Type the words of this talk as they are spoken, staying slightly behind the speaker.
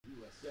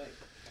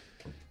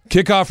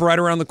Kickoff right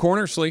around the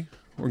corner, Slee.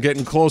 We're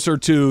getting closer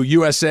to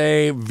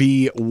USA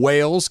v.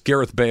 Wales.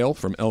 Gareth Bale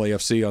from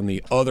LAFC on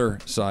the other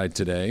side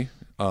today.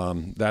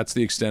 That's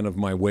the extent of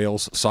my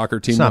Wales soccer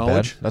team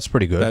knowledge. Bad. That's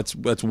pretty good.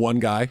 That's one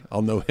guy.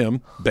 I'll know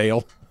him,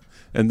 Bale.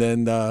 And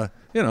then, the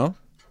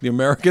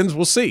Americans,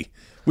 we'll see.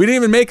 We didn't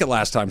even make it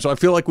last time, so I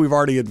feel like we've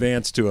already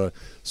advanced to a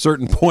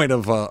certain point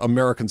of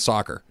American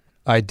soccer.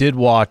 I did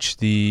watch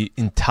the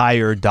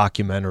entire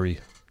documentary.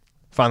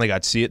 Finally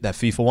got to see it, that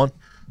FIFA one.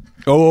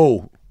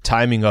 Oh,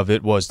 timing of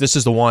it was, this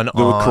is the one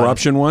the on...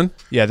 corruption one?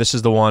 Yeah, this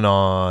is the one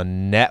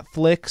on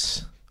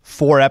Netflix.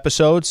 4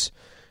 episodes.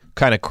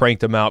 Kind of cranked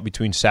them out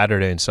between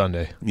Saturday and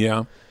Sunday.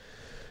 Yeah.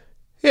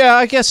 Yeah,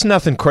 I guess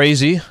nothing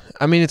crazy.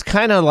 I mean, it's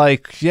kind of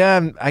like,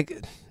 I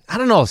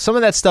don't know. Some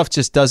of that stuff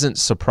just doesn't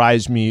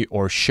surprise me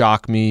or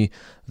shock me.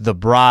 The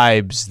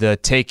bribes, the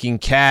taking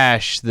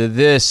cash, the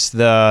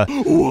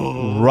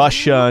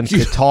Russia and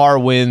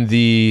Qatar win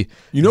the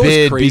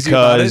bid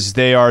because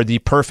they are the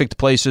perfect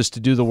places to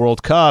do the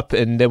World Cup,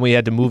 and then we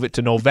had to move it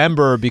to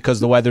November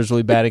because the weather's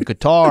really bad in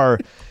Qatar.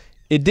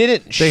 It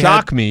didn't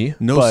shock me.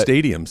 No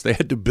stadiums. They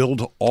had to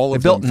build all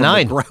of them from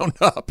the ground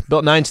up.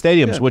 Built 9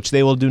 stadiums, which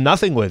they will do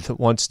nothing with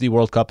once the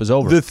World Cup is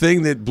over. The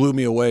thing that blew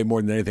me away more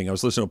than anything, I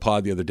was listening to a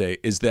pod the other day,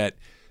 is that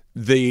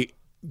the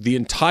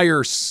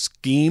entire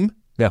scheme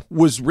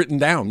was written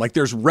down. Like,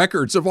 there's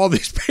records of all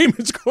these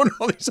payments going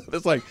on.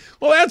 It's like,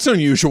 well, that's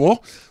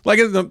unusual. Like,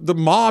 the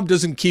mob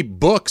doesn't keep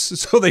books,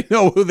 so they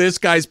know who this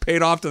guy's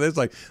paid off to this.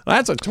 Like, well,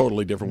 that's a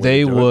totally different way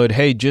to do it. They would,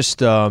 hey,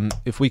 just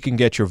if we can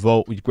get your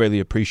vote, we'd greatly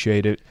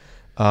appreciate it.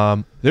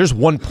 There's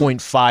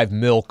 1.5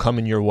 mil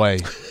coming your way.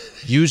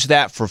 Use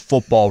that for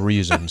football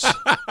reasons.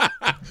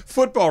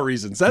 Football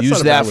reasons.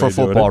 Use that for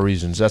football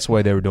reasons. That's the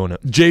way they were doing it.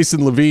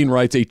 Jason Levine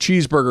writes, a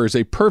cheeseburger is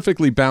a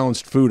perfectly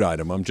balanced food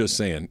item. I'm just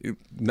saying.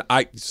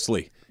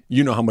 Slee,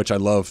 you know how much I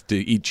love to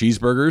eat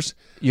cheeseburgers.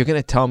 You're going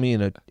to tell me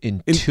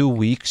in 2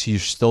 weeks you're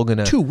still going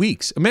to... 2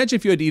 weeks? Imagine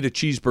if you had to eat a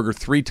cheeseburger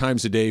 3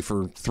 times a day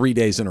for 3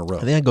 days in a row.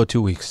 I think I'd go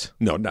 2 weeks.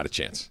 No, not a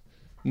chance.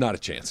 Not a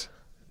chance.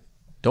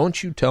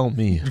 Don't you tell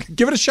me.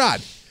 Give it a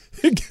shot.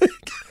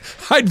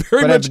 I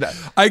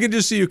can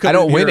just see you coming. I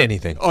don't win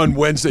anything on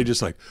Wednesday.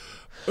 Just like,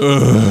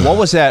 what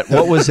was that?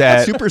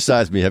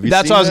 Supersize Me. Have you?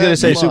 That's seen what I was going to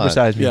say. Come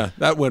Supersize Me. Yeah,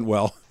 that went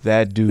well.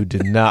 That dude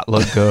did not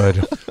look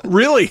good.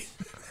 Really?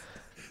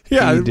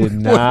 Yeah, he did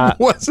not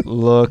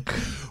look.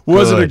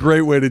 Wasn't a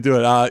great way to do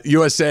it.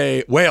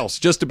 USA Wales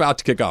just about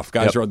to kick off.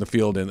 Guys are on the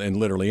field and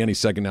literally any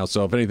second now.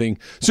 So if anything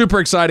super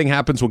exciting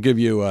happens, we'll give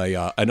you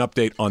an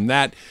update on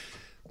that.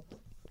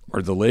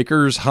 Are the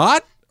Lakers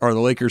hot? Are the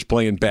Lakers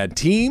playing bad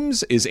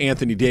teams? Is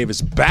Anthony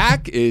Davis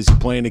back? Is he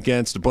playing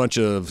against a bunch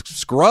of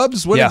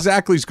scrubs? What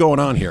exactly is going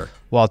on here?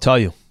 Well, I'll tell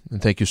you,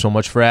 and thank you so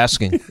much for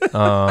asking.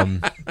 All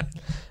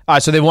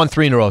right, so they won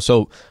 3 in a row.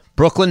 So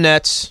Brooklyn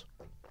Nets,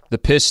 the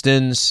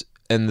Pistons,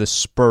 and the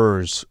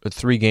Spurs,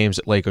 3 games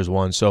that Lakers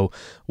won. So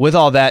with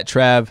all that,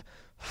 Trav,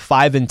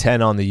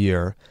 5-10 on the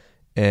year.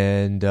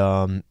 And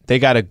they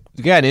got an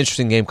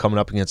interesting game coming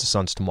up against the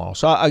Suns tomorrow.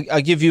 So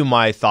I give you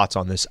my thoughts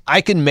on this.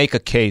 I can make a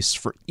case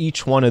for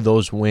each one of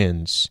those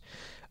wins.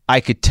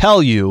 I could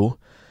tell you,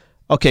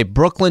 okay,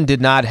 Brooklyn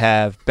did not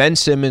have Ben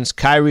Simmons,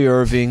 Kyrie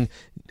Irving,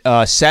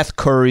 Seth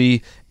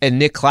Curry, and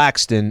Nick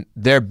Claxton,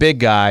 their big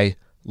guy,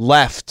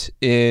 left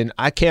in,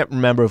 I can't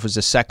remember if it was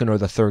the second or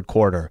the third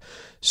quarter.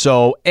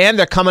 So, and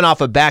they're coming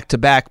off a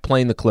back-to-back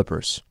playing the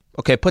Clippers.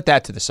 Okay, put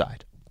that to the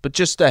side. But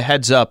just a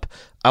heads up,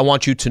 I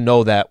want you to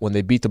know that when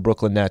they beat the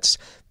Brooklyn Nets,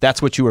 that's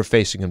what you were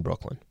facing in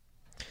Brooklyn.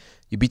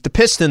 You beat the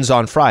Pistons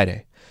on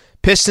Friday.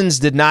 Pistons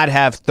did not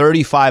have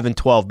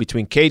 35-12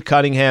 between Cade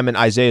Cunningham and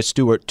Isaiah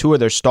Stewart, 2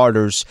 of their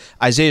starters.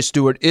 Isaiah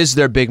Stewart is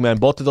their big man.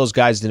 Both of those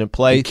guys didn't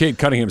play. And Cade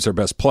Cunningham's their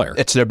best player.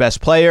 It's their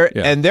best player,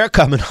 and they're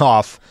coming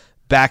off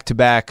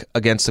back-to-back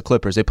against the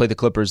Clippers. They played the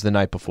Clippers the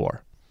night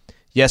before.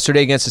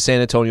 Yesterday against the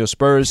San Antonio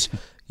Spurs,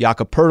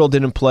 Jakob Poeltl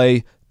didn't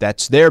play.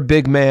 That's their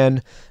big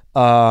man.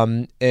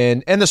 And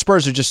the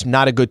Spurs are just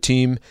not a good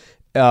team,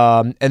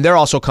 and they're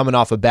also coming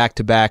off a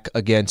back-to-back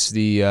against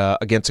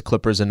the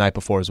Clippers the night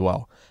before as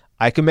well.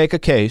 I can make a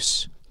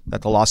case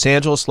that the Los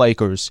Angeles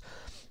Lakers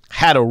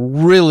had a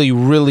really,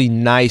 really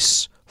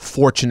nice,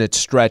 fortunate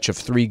stretch of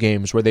 3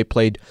 games where they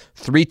played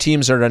 3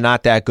 teams that are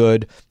not that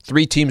good,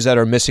 3 teams that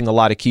are missing a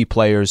lot of key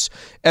players,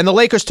 and the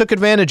Lakers took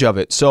advantage of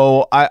it.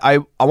 So I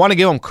want to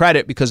give them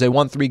credit because they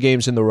won 3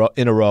 games in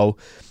a row.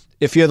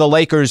 If you're the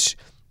Lakers,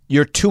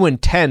 you're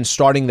 2-10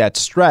 starting that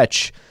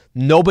stretch.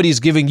 Nobody's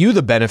giving you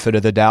the benefit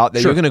of the doubt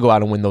that you're going to go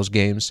out and win those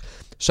games.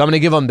 So I'm going to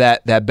give them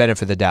that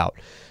benefit of the doubt.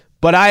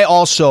 But I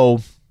also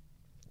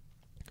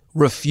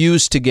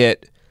refuse to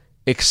get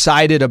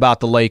excited about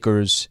the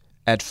Lakers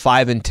at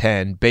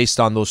 5-10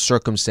 based on those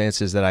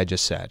circumstances that I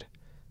just said.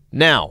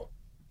 Now,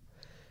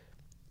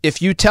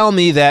 if you tell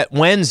me that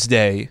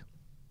Wednesday,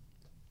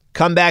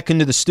 come back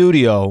into the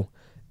studio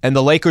and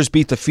the Lakers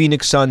beat the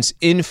Phoenix Suns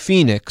in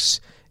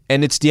Phoenix,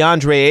 and it's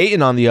DeAndre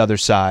Ayton on the other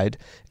side,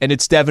 and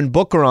it's Devin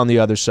Booker on the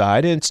other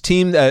side, and it's a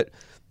team that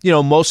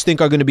most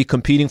think are going to be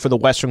competing for the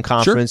Western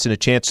Conference and a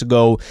chance to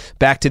go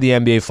back to the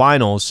NBA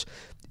Finals.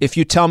 If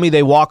you tell me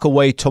they walk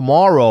away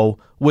tomorrow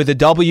with a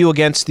W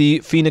against the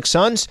Phoenix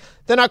Suns,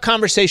 then our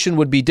conversation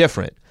would be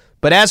different.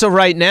 But as of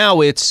right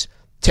now, it's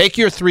take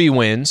your 3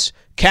 wins,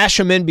 cash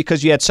them in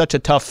because you had such a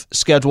tough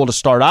schedule to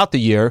start out the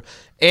year,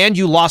 and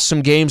you lost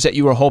some games that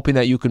you were hoping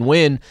that you can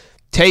win.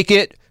 Take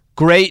it.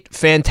 Great.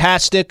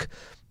 Fantastic.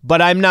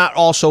 But I'm not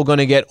also going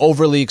to get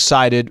overly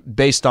excited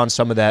based on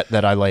some of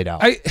that I laid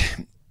out.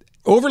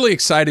 Overly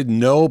excited,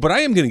 no, but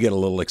I am going to get a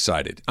little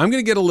excited. I'm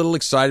going to get a little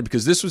excited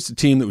because this was the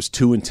team that was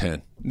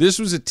 2-10. This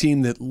was a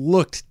team that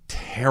looked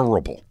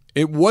terrible.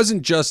 It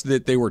wasn't just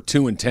that they were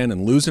 2-10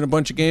 and losing a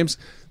bunch of games.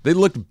 They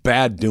looked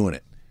bad doing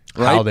it.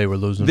 Right? How they were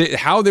losing.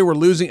 How they were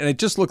losing, and it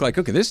just looked like,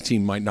 okay, this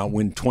team might not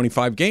win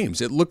 25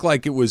 games. It looked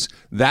like it was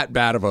that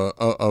bad of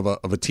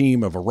a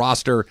team, of a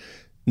roster.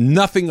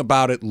 Nothing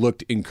about it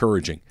looked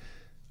encouraging.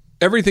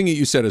 Everything that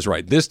you said is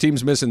right. This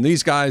team's missing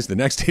these guys. The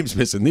next team's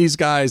missing these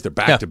guys. They're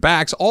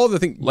back-to-backs. All the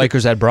things.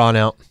 Lakers had Braun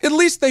out. At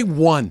least they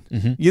won.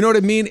 Mm-hmm. You know what I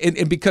mean?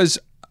 And because,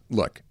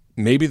 look,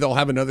 maybe they'll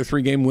have another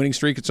 3-game winning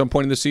streak at some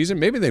point in the season.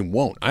 Maybe they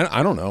won't.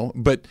 I don't know.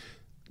 But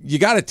you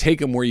got to take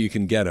them where you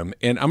can get them.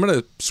 And I'm going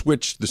to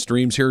switch the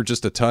streams here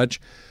just a touch.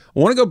 I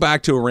want to go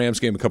back to a Rams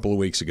game a couple of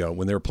weeks ago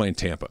when they were playing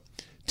Tampa.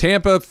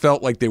 Tampa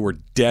felt like they were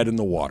dead in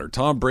the water.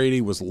 Tom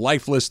Brady was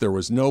lifeless. There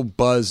was no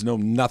buzz,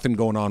 nothing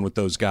going on with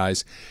those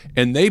guys.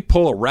 And they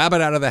pull a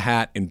rabbit out of the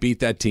hat and beat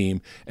that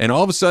team. And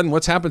all of a sudden,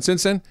 what's happened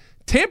since then?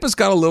 Tampa's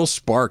got a little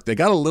spark. They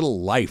got a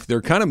little life. They're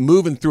kind of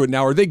moving through it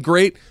now. Are they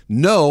great?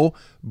 No,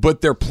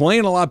 but they're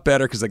playing a lot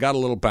better because they got a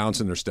little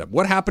bounce in their step.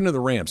 What happened to the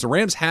Rams? The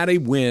Rams had a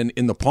win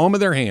in the palm of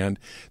their hand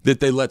that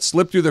they let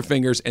slip through their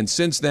fingers, and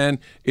since then,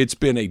 it's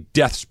been a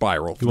death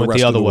spiral for the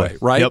rest of the way,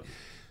 right? Yep.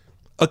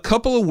 A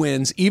couple of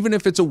wins, even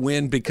if it's a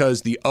win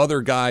because the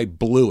other guy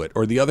blew it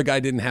or the other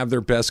guy didn't have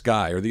their best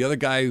guy or the other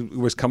guy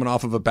was coming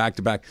off of a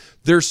back-to-back,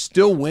 there's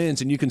still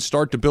wins, and you can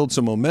start to build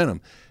some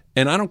momentum.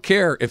 And I don't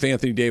care if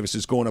Anthony Davis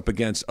is going up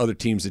against other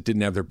teams that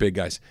didn't have their big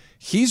guys.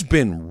 He's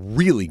been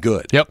really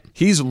good. Yep.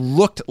 He's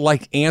looked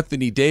like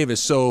Anthony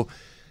Davis, so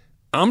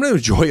I'm going to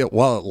enjoy it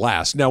while it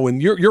lasts. Now, when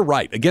you're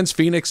right, against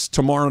Phoenix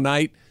tomorrow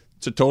night,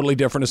 it's a totally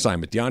different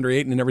assignment. DeAndre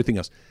Ayton and everything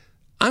else.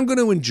 I'm going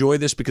to enjoy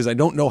this because I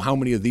don't know how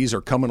many of these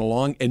are coming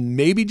along, and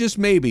maybe, just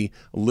maybe,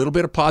 a little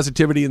bit of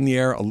positivity in the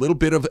air, a little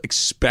bit of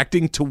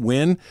expecting to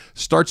win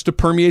starts to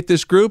permeate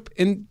this group,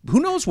 and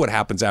who knows what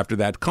happens after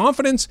that.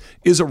 Confidence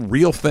is a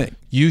real thing.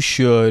 You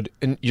should,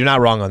 and you're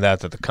not wrong on that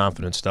the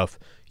confidence stuff,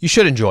 you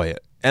should enjoy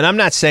it. And I'm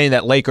not saying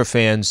that Laker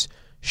fans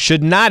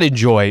should not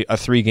enjoy a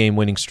 3-game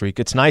winning streak.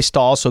 It's nice to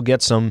also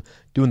get some,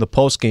 doing the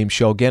post-game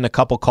show, getting a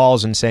couple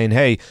calls and saying,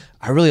 hey,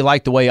 I really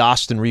like the way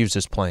Austin Reeves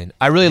is playing.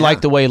 I really like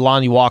the way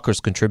Lonnie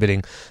Walker's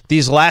contributing.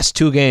 These last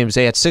 2 games,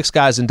 they had 6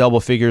 guys in double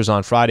figures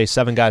on Friday,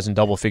 7 guys in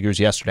double figures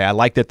yesterday. I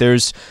like that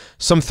there's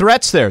some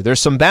threats there. There's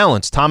some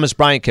balance. Thomas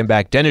Bryant came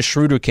back. Dennis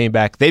Schroeder came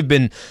back. They've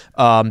been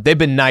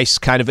nice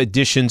kind of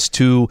additions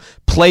to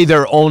play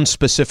their own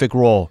specific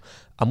role.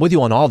 I'm with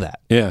you on all that.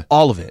 Yeah.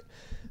 All of it.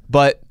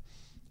 But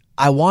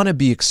I want to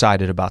be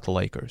excited about the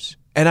Lakers.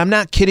 And I'm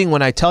not kidding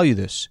when I tell you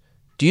this.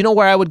 Do you know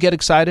where I would get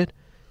excited?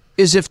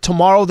 Is if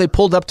tomorrow they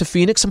pulled up to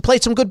Phoenix and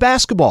played some good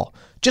basketball.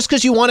 Just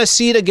because you want to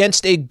see it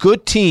against a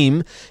good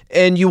team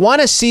and you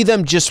want to see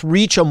them just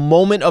reach a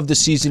moment of the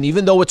season,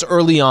 even though it's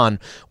early on,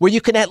 where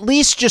you can at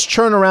least just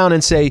turn around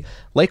and say,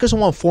 Lakers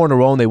won 4 in a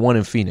row and they won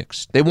in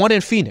Phoenix. They won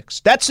in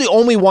Phoenix. That's the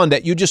only one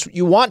that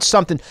you want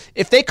something.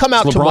 If they come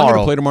out LeBron tomorrow. Going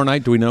to play tomorrow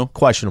night? Do we know?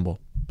 Questionable.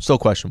 Still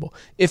questionable.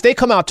 If they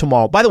come out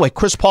tomorrow, by the way,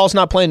 Chris Paul's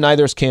not playing,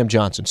 neither is Cam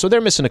Johnson. So they're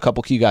missing a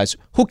couple key guys.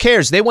 Who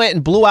cares? They went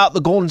and blew out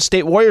the Golden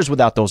State Warriors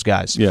without those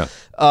guys. Yeah.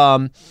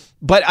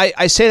 But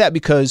I say that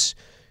because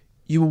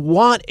you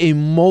want a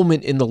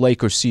moment in the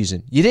Lakers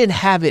season. You didn't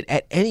have it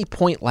at any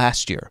point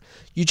last year.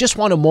 You just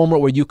want a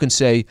moment where you can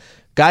say,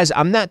 guys,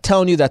 I'm not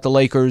telling you that the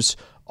Lakers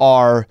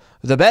are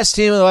the best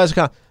team in the last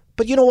count.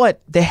 But you know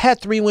what? They had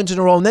 3 wins in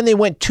a row, and then they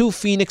went to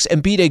Phoenix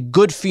and beat a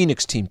good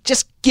Phoenix team.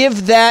 Just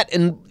give that,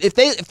 and if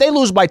they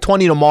lose by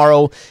 20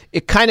 tomorrow,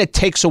 it kind of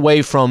takes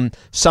away from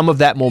some of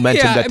that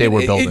momentum that they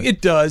were building.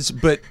 It does,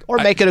 but or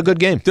make it a good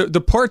game.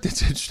 The part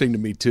that's interesting to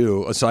me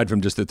too, aside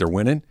from just that they're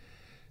winning,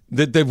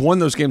 that they've won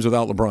those games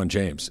without LeBron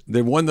James.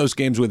 They've won those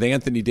games with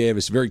Anthony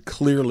Davis very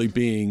clearly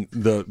being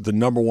the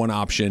number one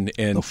option,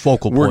 and the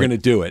focal point. We're going to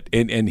do it.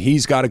 And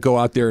he's got to go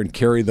out there and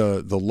carry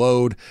the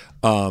load.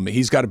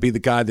 He's got to be the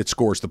guy that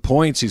scores the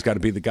points. He's got to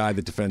be the guy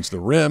that defends the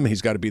rim.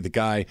 He's got to be the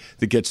guy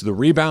that gets the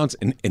rebounds.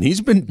 And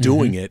he's been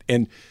doing it.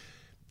 And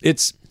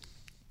it's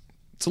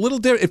a little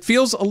different. It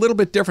feels a little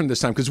bit different this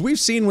time because we've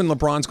seen when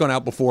LeBron's gone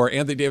out before,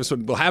 Anthony Davis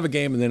will have a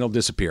game and then he'll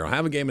disappear. He'll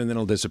have a game and then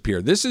he'll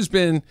disappear. This has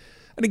been.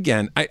 And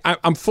again,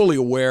 I'm fully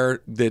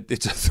aware that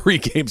it's a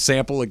 3-game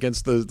sample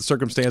against the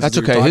circumstances. That's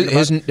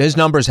okay. His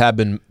numbers have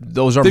been,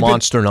 those are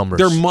monster numbers.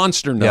 They're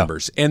monster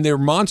numbers. Yeah. And they're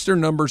monster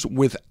numbers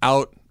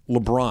without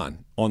LeBron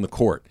on the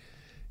court.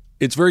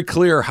 It's very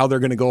clear how they're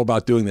going to go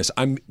about doing this.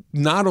 I'm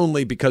not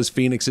only because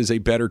Phoenix is a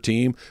better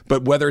team,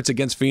 but whether it's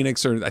against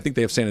Phoenix or I think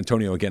they have San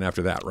Antonio again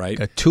after that,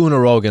 right? 2 in a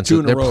row against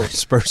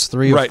Spurs,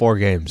 3 or 4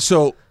 games.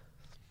 So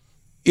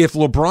if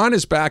LeBron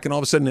is back and all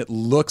of a sudden it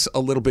looks a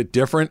little bit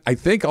different, I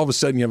think all of a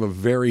sudden you have a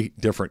very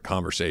different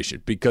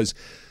conversation because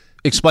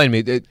explain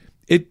to me.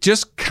 It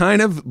just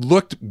kind of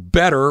looked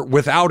better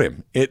without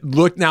him. It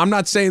looked. Now, I'm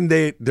not saying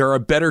they're a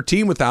better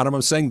team without him.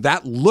 I'm saying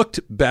that looked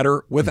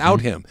better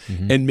without him.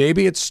 And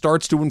maybe it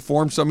starts to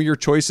inform some of your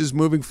choices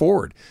moving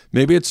forward.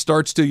 Maybe it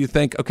starts to, you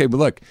think, okay, but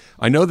look,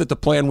 I know that the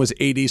plan was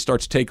AD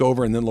starts to take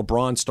over and then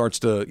LeBron starts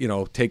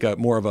to, take a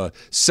more of a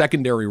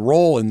secondary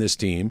role in this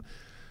team.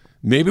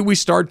 Maybe we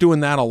start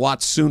doing that a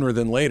lot sooner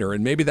than later,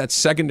 and maybe that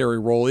secondary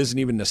role isn't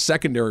even a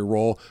secondary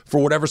role for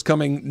whatever's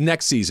coming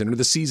next season or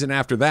the season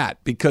after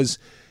that, because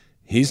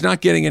he's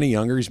not getting any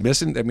younger. He's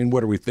missing. I mean,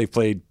 they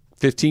played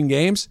 15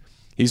 games.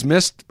 He's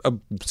missed a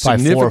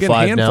significant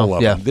handful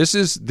of them. This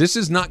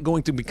is not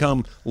going to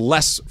become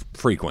less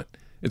frequent.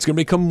 It's going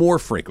to become more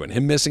frequent.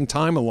 Him missing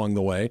time along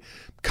the way.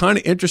 Kind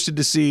of interested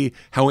to see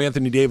how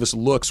Anthony Davis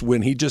looks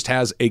when he just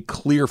has a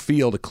clear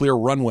field, a clear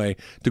runway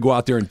to go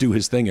out there and do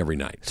his thing every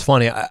night. It's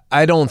funny. I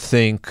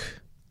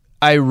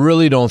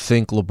really don't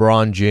think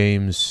LeBron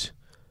James,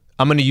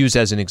 I'm going to use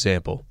as an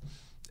example,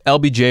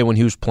 LBJ when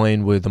he was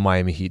playing with the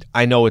Miami Heat.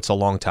 I know it's a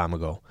long time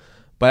ago,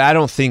 but I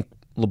don't think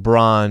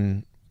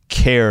LeBron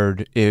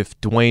cared if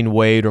Dwayne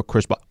Wade or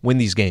Chris Paul win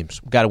these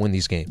games. We've got to win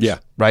these games. Yeah.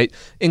 Right?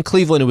 In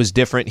Cleveland, it was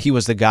different. He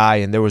was the guy,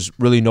 and there was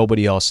really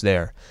nobody else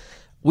there.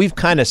 We've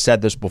kind of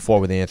said this before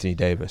with Anthony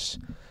Davis.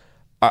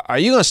 Are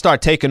you going to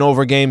start taking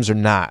over games or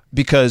not?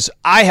 Because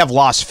I have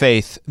lost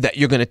faith that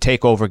you're going to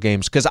take over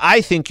games because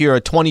I think you're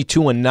a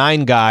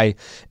 22-9 guy,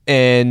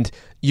 and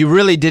you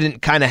really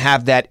didn't kind of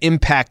have that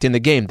impact in the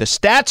game. The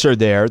stats are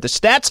there. The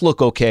stats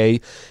look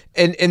okay.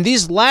 And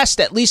these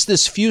last, at least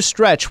this few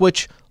stretch,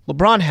 which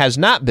LeBron has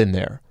not been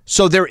there.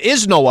 So there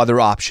is no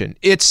other option.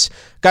 It's,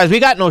 guys, we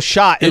got no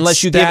shot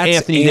unless you give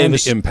Anthony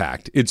Davis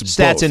impact. It's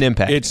stats both. And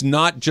impact. It's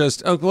not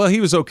just, oh, well,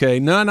 he was okay.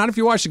 No, not if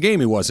you watch the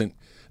game, he wasn't.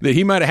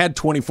 He might have had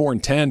 24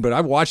 and 10, but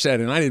I've watched that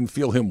and I didn't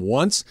feel him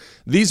once.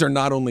 These are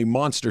not only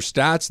monster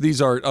stats.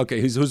 These are, okay,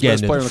 who's the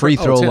best player on the free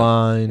throw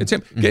line. It's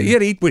him. He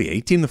had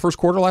 18 in the first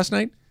quarter last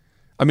night?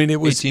 I mean,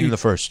 it was 18 in the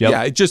first. Yep.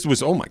 Yeah, it just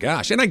was. Oh my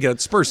gosh! And I get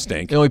it. Spurs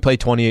stink. He only played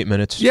 28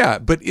 minutes. Yeah,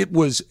 but it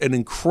was an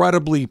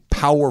incredibly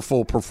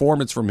powerful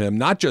performance from him,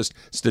 not just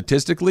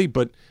statistically,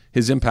 but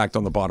his impact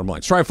on the bottom line.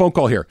 Let's try a phone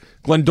call here.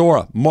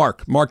 Glendora,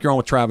 Mark, you're on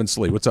with Travis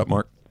Lee. What's up,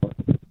 Mark?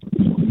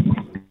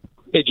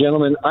 Hey,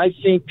 gentlemen. I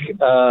think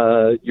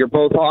your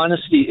both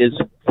honesty is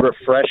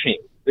refreshing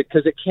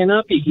because it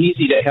cannot be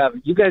easy to have.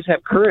 You guys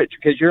have courage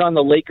because you're on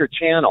the Laker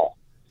channel,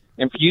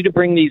 and for you to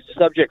bring these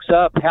subjects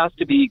up has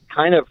to be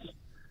kind of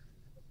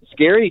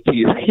scary to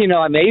you.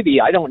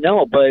 Maybe, I don't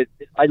know, but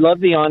I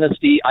love the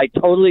honesty. I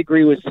totally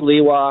agree with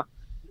Sliwa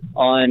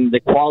on the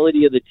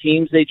quality of the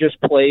teams they just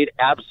played.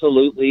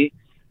 Absolutely.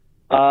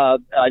 I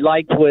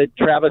liked what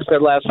Travis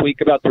said last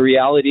week about the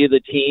reality of the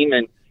team,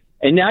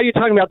 and now you're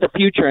talking about the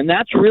future, and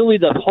that's really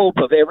the hope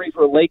of every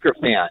Laker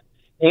fan.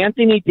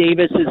 Anthony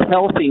Davis is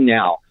healthy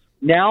now.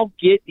 Now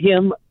get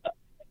him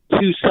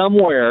to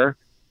somewhere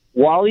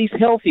while he's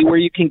healthy where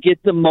you can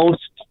get the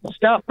most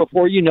stuff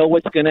before you know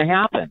what's going to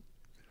happen.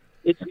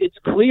 It's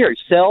clear.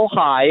 Sell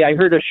high. I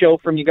heard a show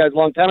from you guys a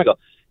long time ago.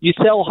 You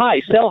sell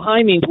high. Sell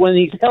high means when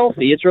he's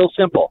healthy. It's real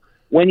simple.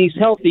 When he's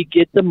healthy,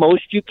 get the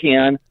most you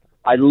can.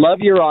 I love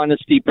your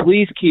honesty.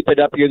 Please keep it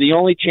up. You're the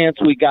only chance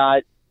we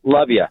got.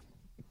 Love you.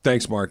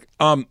 Thanks, Mark.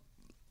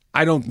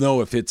 I don't know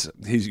if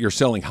you're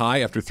selling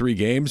high after 3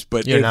 games,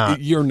 but you're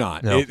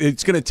not. No.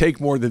 It's going to take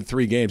more than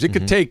 3 games. It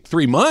could take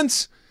 3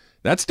 months.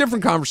 That's a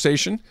different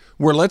conversation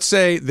where let's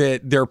say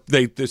that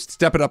they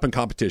step it up in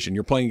competition.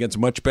 You're playing against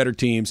much better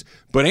teams,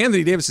 but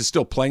Anthony Davis is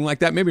still playing like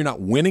that. Maybe you're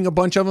not winning a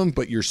bunch of them,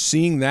 but you're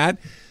seeing that.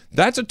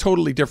 That's a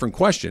totally different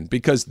question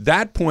because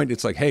that point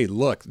it's like, hey,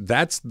 look,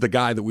 that's the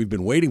guy that we've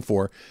been waiting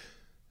for.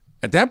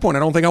 At that point, I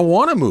don't think I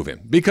want to move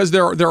him because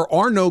there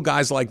are no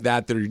guys like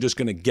that are just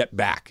going to get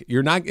back.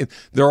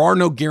 There are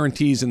no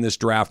guarantees in this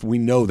draft. We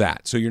know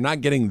that. So you're not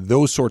getting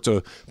those sorts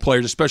of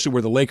players, especially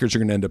where the Lakers are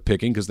going to end up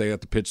picking because they have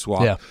to pitch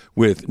swap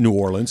with New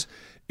Orleans.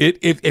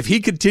 If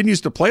he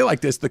continues to play like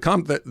this,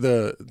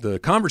 the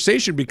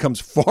conversation becomes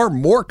far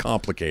more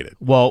complicated.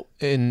 Well,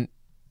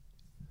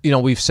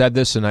 we've said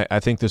this, and I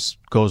think this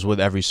goes with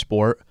every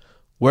sport.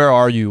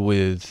 Where's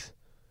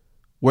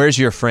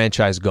your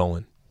franchise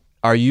going?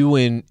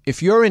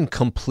 If you're in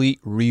complete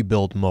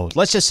rebuild mode,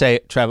 let's just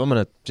say, Trav, I'm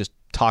going to just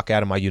talk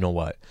out of my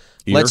you-know-what.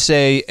 Let's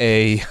say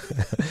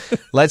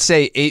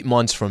 8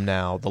 months from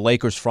now, the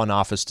Lakers front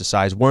office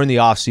decides we're in the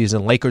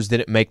offseason, Lakers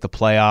didn't make the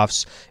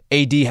playoffs,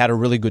 AD had a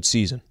really good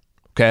season,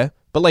 okay?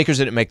 But Lakers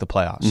didn't make the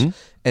playoffs. Mm-hmm.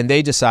 And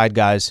they decide,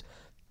 guys,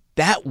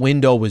 that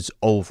window is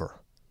over.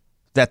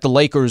 That the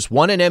Lakers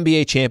won an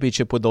NBA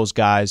championship with those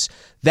guys,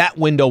 that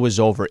window is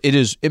over.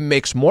 It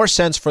makes more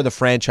sense for the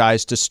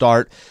franchise to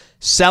start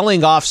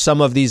selling off some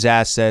of these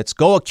assets,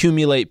 go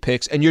accumulate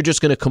picks, and you're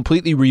just going to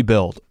completely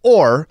rebuild.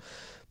 Or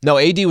No,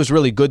 AD was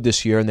really good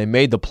this year, and they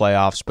made the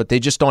playoffs, but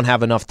they just don't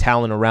have enough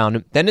talent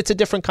around. Then it's a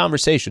different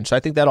conversation. So I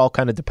think that all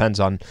kind of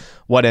depends on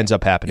what ends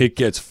up happening. It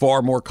gets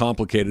far more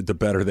complicated the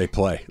better they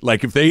play.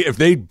 Like if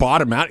they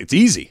bottom out, it's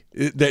easy.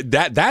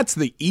 That's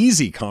the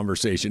easy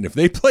conversation. If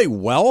they play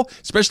well,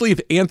 especially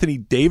if Anthony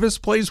Davis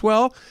plays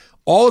well,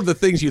 all of the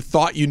things you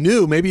thought you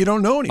knew, maybe you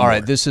don't know anymore. All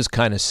right, this is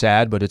kind of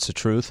sad, but it's the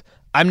truth.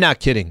 I'm not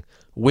kidding.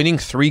 Winning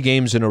 3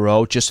 games in a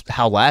row, just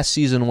how last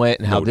season went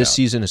and how this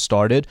season has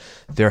started,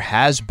 there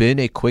has been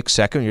a quick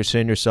second. You're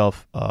saying to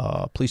yourself,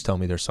 please tell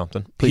me there's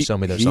something. Please tell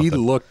me there's something. He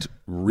looked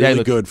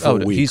really good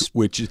for a week,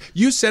 which is,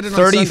 you said it on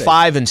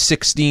 35 and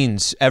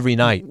 16s every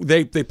night.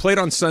 They played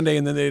on Sunday,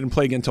 and then they didn't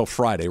play again until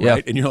Friday, right?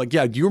 Yeah. And you're like,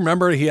 yeah, do you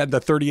remember he had the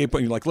 38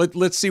 point? You're like,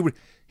 let's see what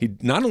he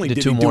not only did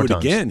he do it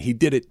again, he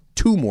did it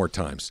 2 more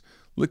times.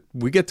 Look,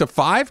 we get to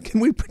 5.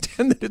 Can we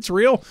pretend that it's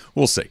real?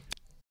 We'll see.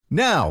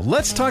 Now,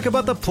 let's talk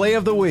about the play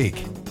of the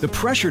week. The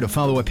pressure to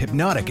follow up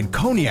Hypnotic and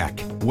Cognac,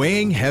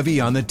 weighing heavy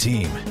on the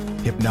team.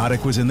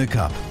 Hypnotic was in the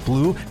cup,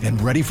 blue, and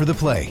ready for the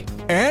play.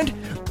 And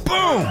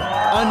boom!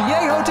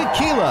 Añejo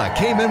Tequila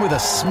came in with a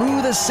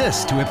smooth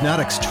assist to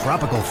Hypnotic's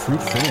tropical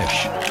fruit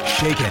finish.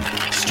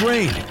 Shaken,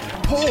 strained,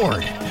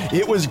 poured.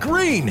 It was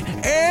green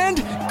and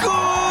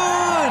good!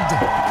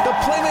 The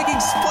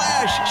playmaking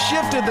splash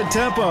shifted the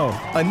tempo.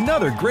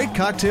 Another great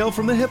cocktail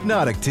from the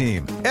Hypnotic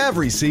team.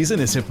 Every season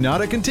is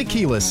Hypnotic and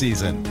Tequila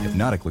season.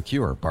 Hypnotic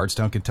Liqueur,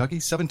 Bardstown, Kentucky,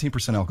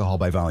 17% alcohol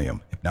by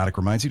volume. Hypnotic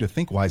reminds you to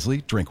think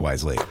wisely, drink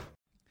wisely.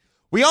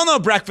 We all know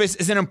breakfast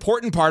is an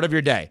important part of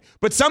your day,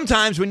 but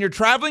sometimes when you're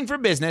traveling for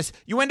business,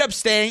 you end up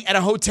staying at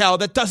a hotel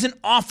that doesn't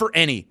offer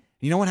any.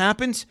 You know what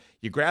happens?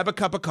 You grab a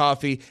cup of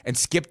coffee and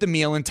skip the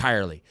meal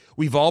entirely.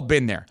 We've all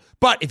been there.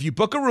 But if you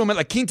book a room at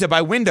La Quinta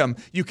by Wyndham,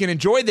 you can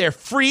enjoy their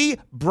free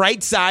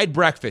Bright Side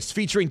breakfast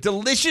featuring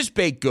delicious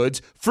baked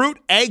goods, fruit,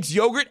 eggs,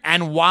 yogurt,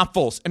 and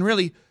waffles. And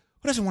really,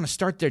 who doesn't want to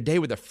start their day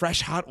with a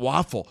fresh, hot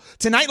waffle?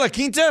 Tonight, La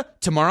Quinta,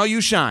 tomorrow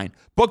you shine.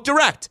 Book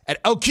direct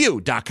at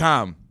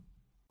lq.com.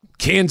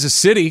 Kansas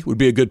City would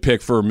be a good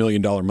pick for $1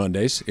 Million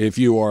Mondays if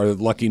you are a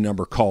lucky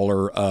number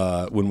caller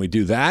when we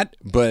do that.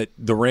 But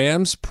the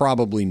Rams,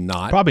 probably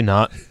not. Probably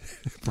not.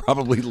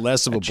 Probably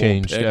less of a bold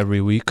changed pick.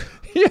 Every week.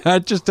 Yeah,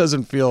 it just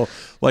doesn't feel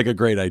like a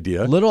great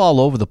idea. A little all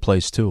over the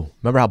place, too.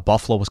 Remember how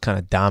Buffalo was kind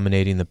of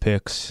dominating the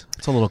picks?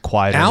 It's a little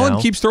quieter Allen now.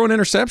 keeps throwing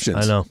interceptions.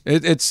 I know.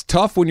 It's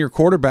tough when your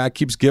quarterback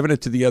keeps giving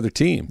it to the other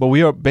team. But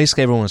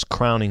basically everyone was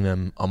crowning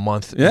them a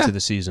month into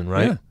the season,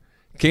 right? Yeah.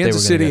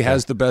 Kansas City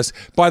has the best.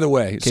 By the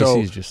way,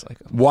 so just like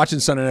watching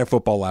Sunday Night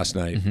Football last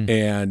night,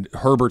 and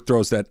Herbert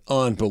throws that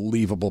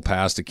unbelievable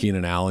pass to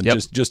Keenan Allen.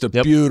 Just a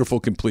beautiful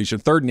completion.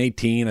 3rd and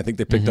 18. I think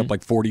they picked up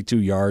like 42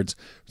 yards.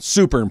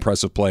 Super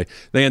impressive play.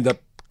 They end up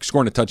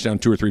scoring a touchdown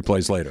 2 or 3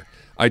 plays later.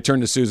 I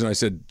turned to Susan. I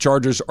said,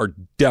 Chargers are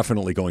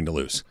definitely going to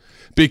lose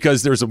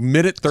because there's a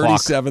minute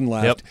 37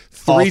 left.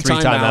 3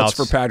 timeouts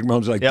for Patrick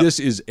Mahomes. This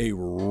is a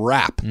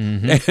wrap.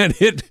 And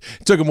it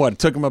took him what? It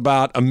took him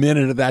about a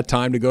minute of that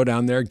time to go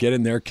down there, get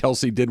in there.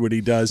 Kelsey did what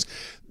he does.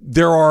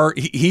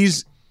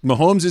 Mahomes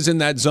is in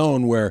that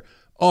zone where,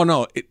 oh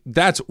no,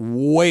 that's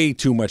way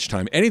too much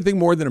time. Anything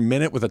more than a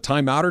minute with a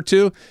timeout or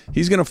 2,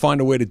 he's going to find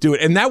a way to do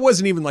it. And that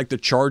wasn't even like the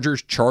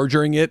Chargers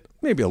charging it,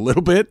 maybe a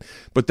little bit,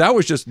 but that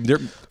was just,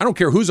 I don't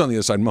care who's on the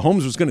other side.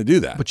 Mahomes was going to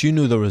do that. But you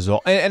knew the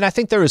result. And I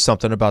think there is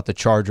something about the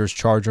Chargers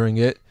charging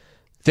it.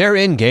 They're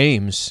in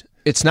games.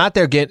 It's not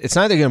they're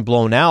getting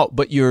blown out,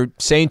 but you're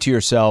saying to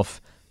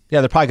yourself, yeah,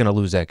 they're probably going to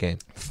lose that game.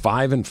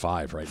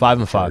 5-5 right now.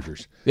 5-5.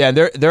 Chargers. Yeah, and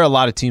there are a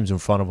lot of teams in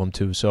front of them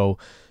too. So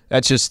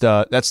that's just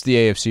that's the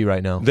AFC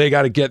right now. They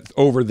got to get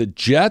over the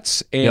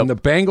Jets, and the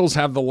Bengals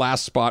have the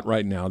last spot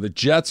right now. The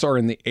Jets are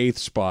in the 8th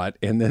spot,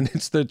 and then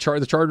it's the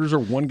Chargers are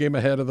 1 game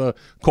ahead of the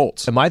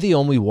Colts. Am I the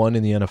only one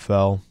in the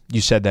NFL?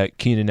 You said that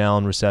Keenan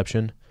Allen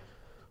reception.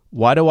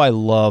 Why do I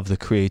love the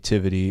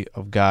creativity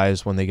of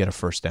guys when they get a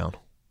first down?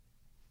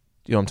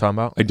 You know what I'm talking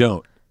about? I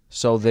don't.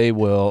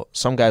 So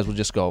some guys will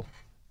just go,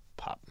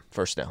 pop,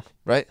 first down,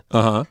 right?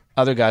 Uh-huh.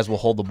 Other guys will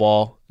hold the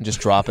ball and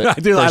just drop it.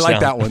 I like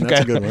that one.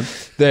 That's a good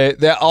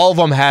one. All of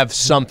them have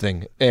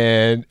something,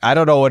 and I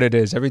don't know what it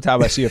is. Every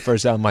time I see a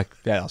first down, I'm like,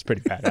 yeah, that was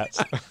pretty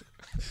badass.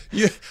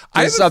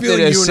 I have a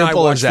feeling you and I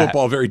watch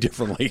football very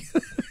differently.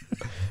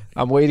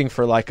 I'm waiting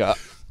for like a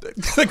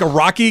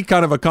Rocky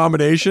kind of a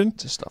combination.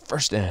 Just a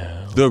first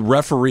down. The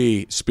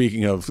referee,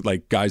 speaking of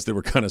like guys that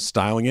were kind of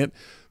styling it,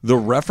 the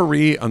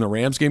referee on the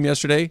Rams game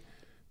yesterday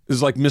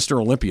is like Mr.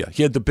 Olympia.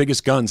 He had the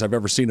biggest guns I've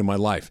ever seen in my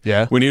life.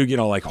 Yeah. When he,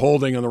 like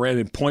holding on the Rams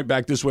and point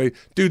back this way,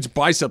 dude's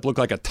bicep looked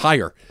like a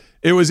tire.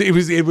 It was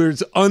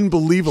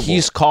unbelievable.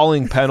 He's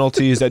calling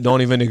penalties that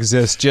don't even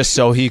exist just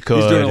so he could.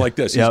 He's doing it like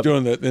this. He's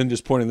doing that, then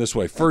just pointing this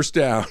way. First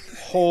down.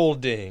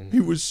 Holding. He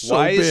was so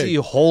Why big. is he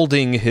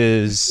holding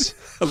his?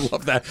 I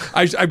love that.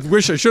 I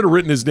wish I should have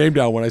written his name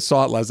down when I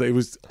saw it last night. It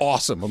was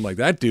awesome. I'm like,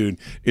 that dude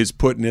is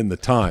putting in the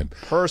time.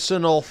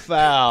 Personal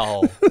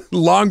foul.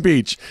 Long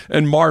Beach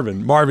and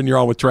Marvin. Marvin, you're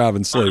on with Trav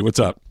and Slee. What's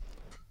up?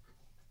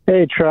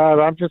 Hey,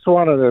 Trav, I just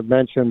wanted to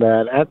mention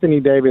that Anthony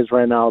Davis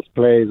right now's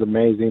play is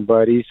amazing,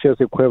 but he's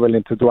just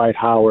equivalent to Dwight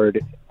Howard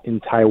in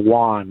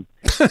Taiwan.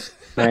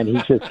 Man,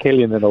 he's just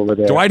killing it over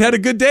there. Dwight had a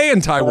good day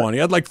in Taiwan. He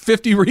had like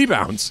 50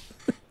 rebounds.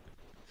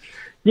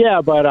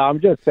 Yeah, but I'm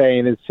just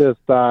saying, it's just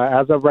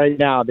as of right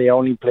now, they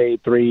only play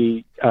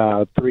three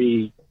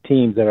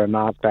teams that are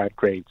not that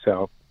great.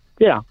 So,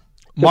 yeah.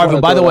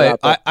 Marvin, by the way,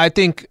 I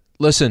think,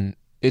 listen,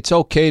 it's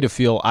okay to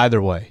feel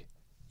either way.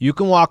 You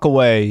can walk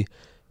away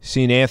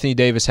seeing Anthony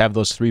Davis have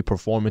those 3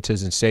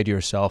 performances and say to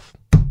yourself,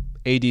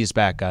 AD is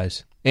back,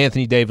 guys.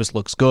 Anthony Davis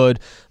looks good.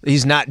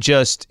 It's not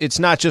just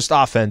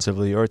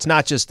offensively or it's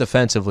not just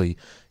defensively.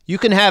 You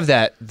can have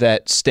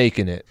that stake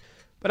in it.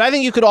 But I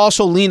think you could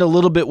also lean a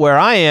little bit where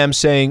I am,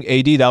 saying,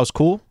 AD, that was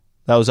cool.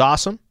 That was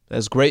awesome. That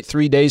was great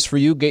 3 days for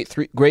you.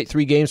 Great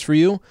 3 games for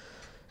you.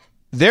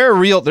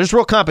 There's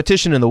real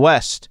competition in the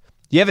West.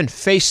 You haven't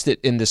faced it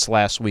in this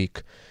last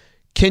week.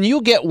 Can you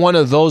get one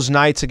of those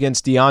nights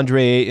against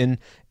DeAndre Ayton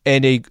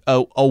and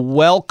a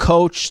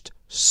well-coached,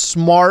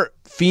 smart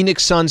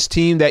Phoenix Suns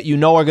team that you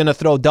know are going to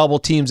throw double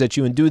teams at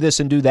you and do this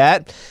and do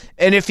that?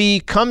 And if he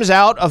comes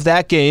out of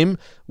that game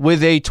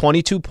with a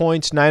 22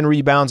 points, 9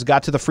 rebounds,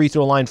 got to the free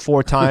throw line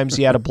 4 times,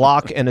 he had a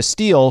block and a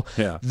steal,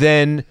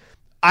 then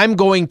I'm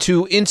going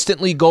to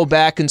instantly go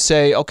back and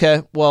say,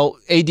 okay, well,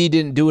 AD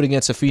didn't do it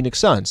against the Phoenix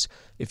Suns.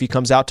 If he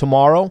comes out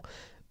tomorrow,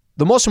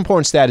 the most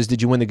important stat is,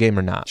 did you win the game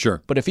or not?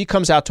 Sure. But if he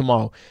comes out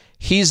tomorrow,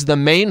 he's the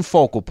main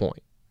focal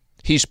point.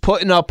 He's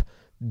putting up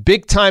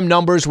big-time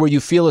numbers where you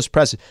feel his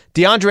presence.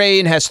 DeAndre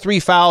Ayton has 3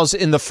 fouls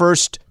in the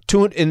first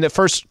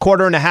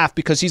quarter and a half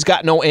because he's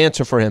got no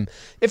answer for him.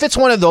 If it's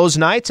one of those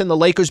nights and the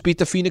Lakers beat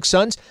the Phoenix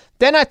Suns,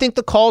 then I think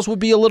the calls would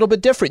be a little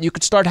bit different. You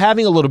could start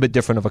having a little bit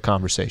different of a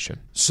conversation.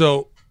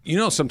 So,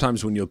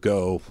 sometimes when you'll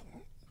go,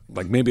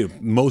 like maybe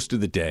most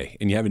of the day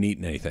and you haven't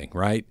eaten anything,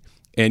 right?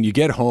 And you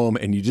get home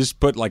and you just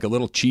put like a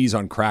little cheese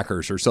on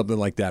crackers or something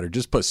like that, or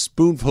just put a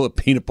spoonful of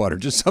peanut butter,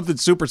 just something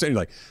super simple.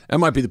 You're like, that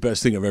might be the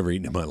best thing I've ever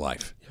eaten in my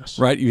life. Yes.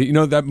 Right? You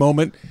know that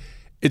moment?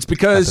 It's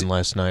because... Happened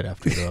last night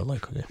after the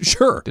Lakers game.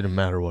 Sure. Didn't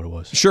matter what it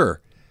was.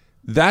 Sure.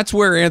 That's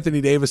where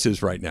Anthony Davis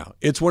is right now.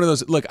 It's one of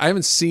those, look, I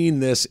haven't seen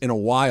this in a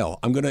while.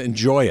 I'm going to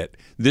enjoy it.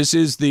 This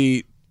is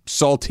the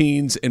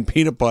saltines and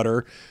peanut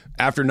butter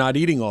after not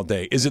eating all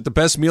day. Is it the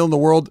best meal in the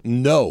world?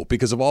 No,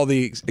 because of all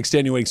the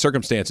extenuating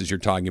circumstances you're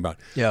talking about.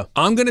 Yeah.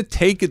 I'm going to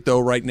take it, though,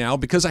 right now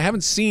because I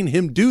haven't seen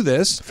him do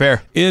this.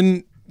 Fair.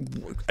 In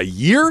a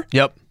year?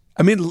 Yep.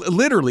 I mean,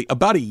 literally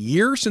about a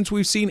year since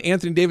we've seen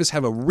Anthony Davis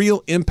have a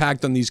real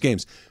impact on these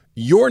games.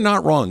 You're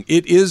not wrong.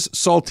 It is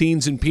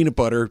saltines and peanut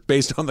butter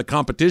based on the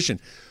competition,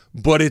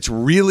 but it's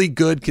really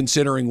good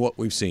considering what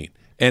we've seen.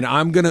 And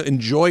I'm going to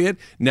enjoy it.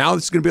 Now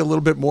it's going to be a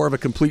little bit more of a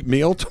complete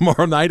meal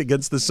tomorrow night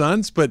against the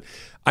Suns, but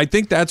I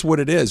think that's what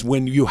it is.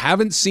 When you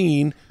haven't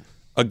seen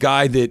a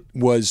guy that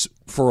was,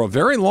 for a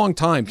very long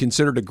time,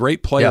 considered a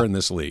great player in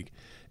this league,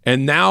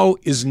 and now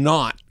is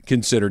not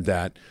considered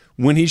that,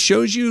 when he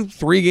shows you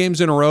 3 games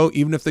in a row,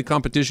 even if the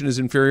competition is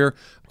inferior,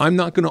 I'm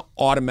not going to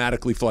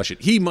automatically flush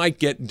it. He might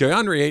get,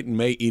 DeAndre Ayton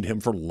may eat him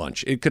for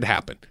lunch. It could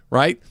happen,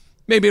 right?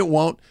 Maybe it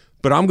won't.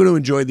 But I'm going to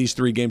enjoy these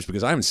 3 games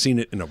because I haven't seen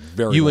it in a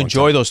very long time. You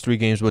enjoy those 3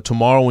 games, but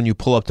tomorrow when you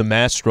pull up to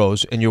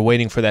Mastro's and you're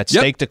waiting for that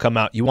steak to come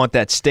out, you want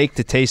that steak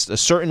to taste a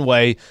certain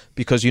way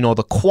because you know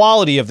the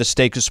quality of the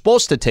steak is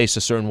supposed to taste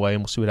a certain way,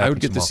 and we'll see what happens. I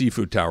would get tomorrow. the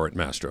seafood tower at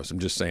Mastro's. I'm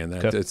just saying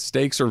that. Okay. The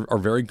steaks are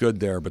very good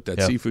there, but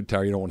that seafood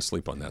tower, you don't want to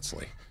sleep on that,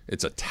 Slee.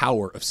 It's a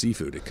tower of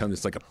seafood.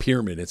 It's like a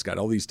pyramid. It's got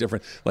all these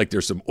different, like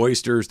there's some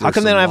oysters. How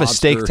come they don't have a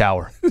steak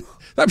tower?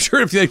 I'm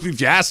sure if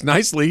you asked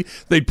nicely,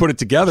 they'd put it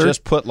together.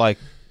 Just put like...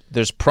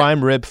 There's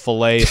prime rib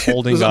fillet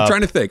holding up. I'm trying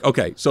to think.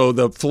 Okay, so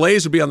the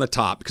fillets would be on the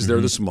top because they're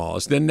the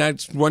smallest. Then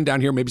that's one down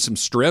here, maybe some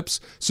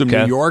strips, some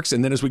New Yorks,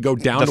 and then as we go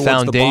down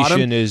towards the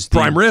bottom, is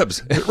prime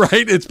ribs,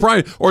 right? It's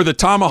prime, or the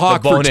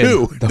tomahawk for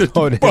 2,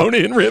 the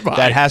bone-in ribeye.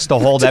 That has to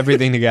hold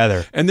everything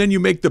together. And then you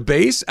make the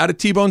base out of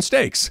T-bone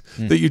steaks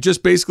that you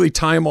just basically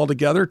tie them all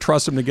together,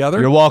 truss them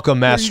together. You're welcome,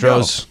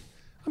 Mastro's.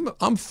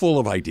 I'm full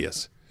of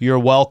ideas. You're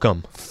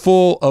welcome.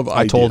 Full of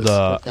ideas.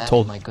 I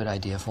told my good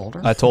idea folder.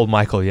 I told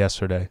Michael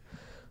yesterday.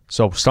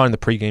 So starting the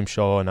pregame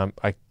show, and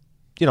I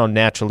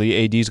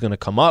naturally AD's going to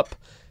come up.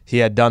 He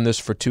had done this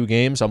for 2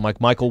 games. I'm like,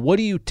 Michael, what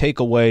do you take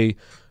away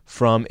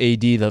from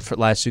AD the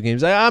last 2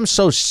 games? I'm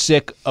so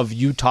sick of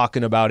you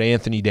talking about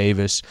Anthony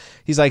Davis.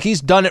 He's like,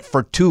 he's done it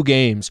for 2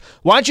 games.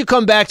 Why don't you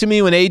come back to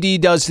me when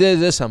AD does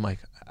this? I'm like,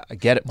 I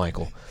get it,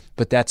 Michael.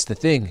 But that's the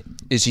thing,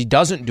 is he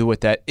doesn't do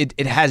it that.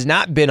 It has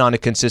not been on a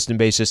consistent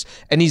basis,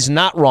 and he's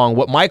not wrong.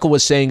 What Michael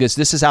was saying is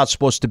this is how it's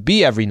supposed to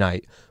be every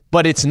night.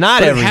 But it's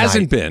not every night. It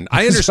hasn't been.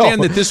 I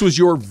understand that this was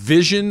your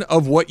vision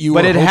of what you were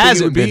hoping it would be. But it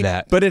hasn't been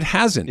that. But it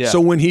hasn't. Yeah. So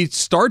when he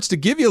starts to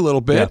give you a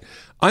little bit,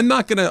 I'm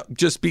not going to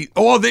just be,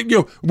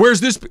 where's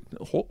this?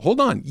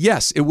 Hold on.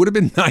 Yes, it would have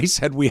been nice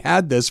had we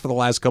had this for the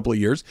last couple of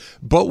years,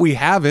 but we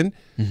haven't.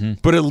 Mm-hmm.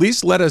 But at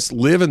least let us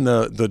live in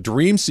the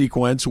dream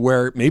sequence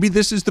where maybe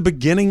this is the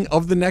beginning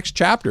of the next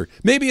chapter.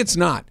 Maybe it's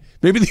not.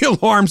 Maybe the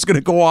alarm's going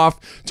to go off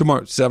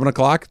tomorrow. 7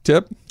 o'clock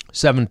tip?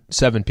 7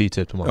 p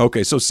tip tomorrow.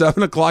 Okay, so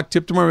 7 o'clock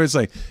tip tomorrow. It's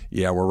like,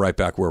 we're right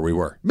back where we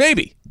were.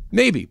 Maybe,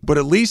 but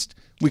at least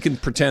we can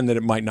pretend that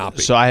it might not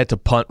be. So I had to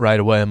punt right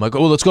away. I'm like,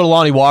 oh, let's go to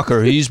Lonnie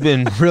Walker. He's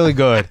been really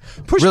good.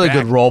 Push really back.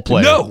 good role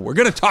player. No, we're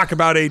going to talk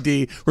about AD.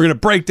 We're going to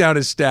break down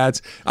his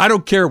stats. I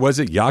don't care. Was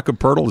it Jakob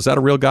Poeltl? Is that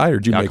a real guy, or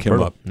did you make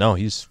him up? No,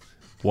 he's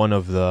one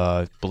of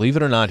the, believe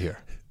it or not here.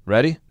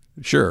 Ready?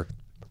 Sure.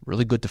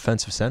 Really good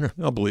defensive center.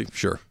 I'll believe.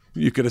 Sure.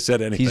 You could have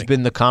said anything. He's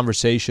been the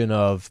conversation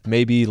of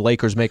maybe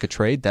Lakers make a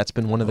trade. That's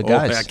been one of the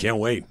guys. I can't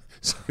wait.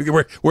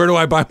 Where do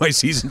I buy my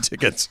season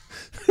tickets?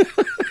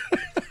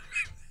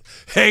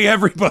 Hey,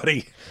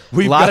 everybody.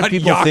 A lot of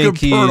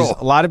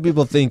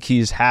people think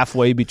he's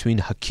halfway between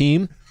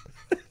Hakeem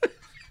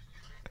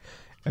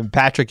and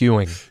Patrick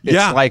Ewing.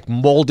 It's like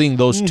molding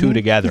those two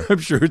together. I'm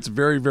sure it's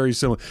very, very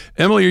similar.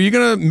 Emily, are you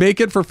going to make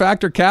it for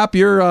Factor Cap?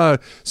 You're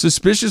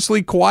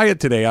suspiciously quiet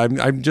today.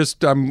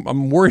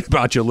 I'm worried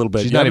about you a little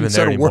bit. She's you not even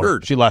there anymore.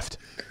 Word. She left.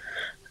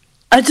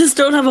 I just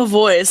don't have a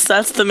voice.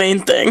 That's the main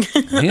thing.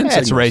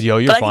 It's radio.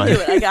 You're fine. I can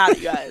do it. I got it,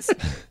 you guys.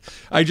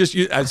 I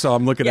saw.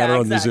 I'm looking at her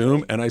on exactly. the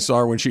Zoom, and I saw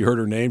her when she heard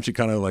her name. She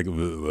kind of like,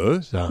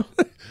 what? So.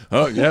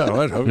 Oh yeah.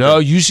 What? Okay.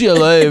 No,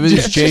 UCLA.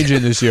 Everything's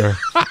changing this year.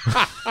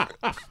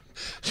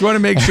 Just want to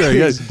make sure.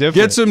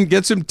 Get some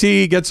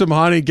tea, get some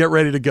honey, get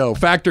ready to go.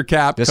 Factor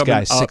Cap. This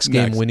guy,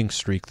 6-game winning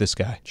streak. This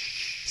guy,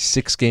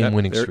 6-game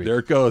winning streak. There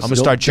it goes. I'm gonna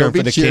start cheering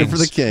for the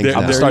Kings.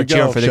 I'm gonna start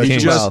cheering for the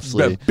Kings. Just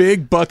a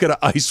big bucket of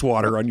ice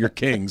water on your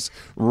Kings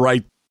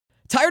right.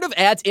 Tired of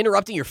ads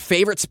interrupting your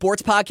favorite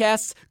sports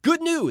podcasts? Good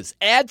news!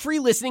 Ad-free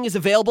listening is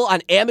available on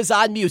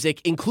Amazon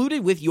Music,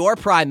 included with your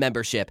Prime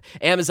membership.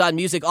 Amazon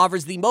Music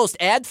offers the most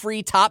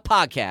ad-free top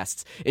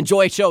podcasts.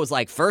 Enjoy shows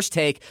like First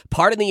Take,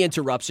 Pardon the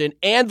Interruption,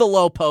 and The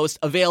Low Post,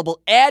 available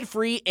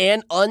ad-free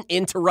and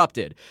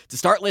uninterrupted. To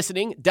start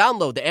listening,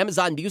 download the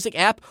Amazon Music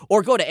app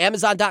or go to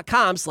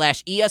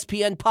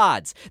Amazon.com/ESPN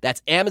Pods.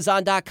 That's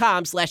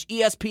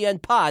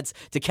Amazon.com/ESPN Pods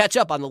to catch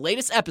up on the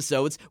latest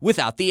episodes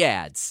without the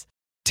ads.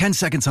 10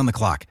 seconds on the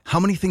clock. How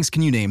many things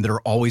can you name that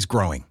are always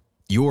growing?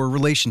 Your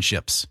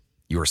relationships,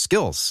 your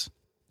skills,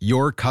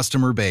 your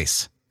customer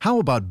base. How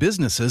about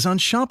businesses on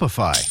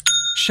Shopify?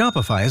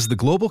 Shopify is the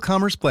global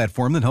commerce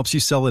platform that helps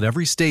you sell at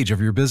every stage of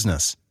your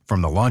business.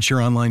 From the launch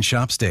your online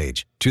shop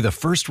stage, to the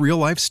first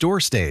real-life store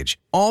stage,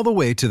 all the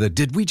way to the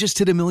did we just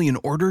hit a million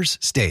orders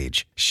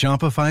stage.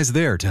 Shopify's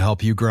there to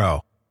help you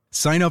grow.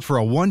 Sign up for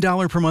a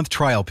 $1 per month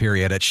trial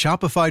period at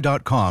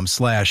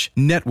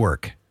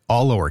shopify.com/network,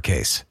 all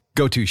lowercase.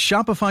 Go to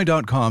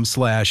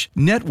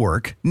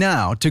shopify.com/network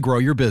now to grow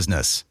your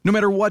business, no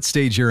matter what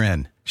stage you're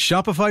in.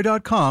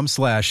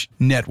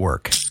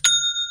 Shopify.com/network.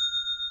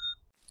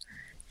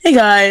 Hey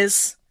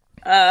guys,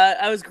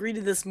 I was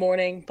greeted this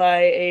morning by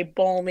a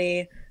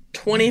balmy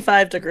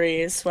 25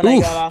 degrees when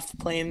I got off the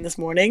plane this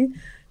morning,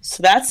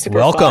 so that's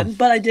super fun.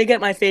 But I did get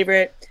my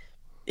favorite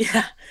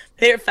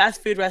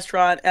fast food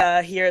restaurant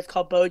here. It's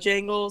called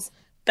Bojangles.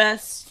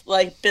 Best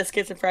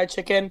biscuits and fried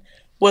chicken.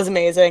 Was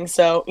amazing.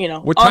 So,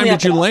 What time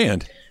did you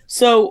land?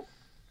 So,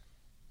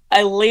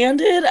 I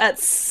landed at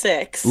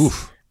 6.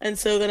 Oof. And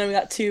so then I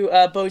got to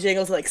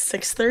Bojangles at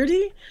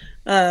 6:30.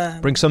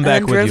 Bring some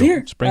back with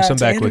you. Bring some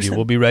back with you.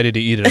 We'll be ready to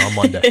eat it on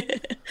Monday.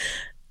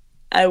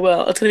 I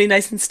will. It's going to be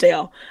nice and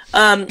stale.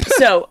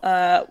 So,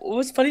 what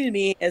was funny to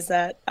me is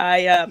that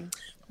I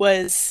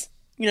was,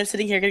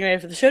 sitting here getting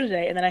ready for the show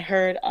today, and then I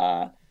heard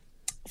a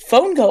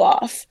phone go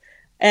off.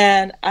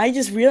 And I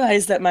just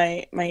realized that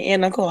my aunt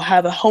and uncle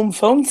have a home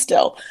phone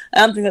still.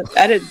 I didn't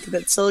think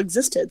that still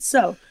existed.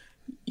 So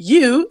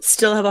you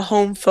still have a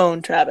home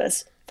phone,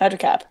 Travis. Factor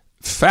Cap.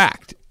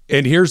 Fact.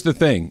 And here's the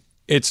thing.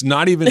 It's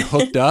not even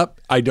hooked up.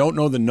 I don't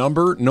know the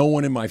number. No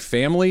one in my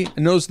family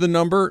knows the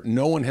number.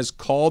 No one has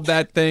called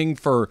that thing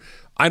for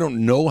I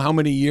don't know how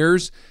many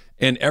years.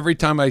 And every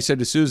time I said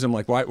to Susan, I'm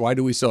like, why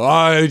do we sell?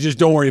 Just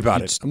don't worry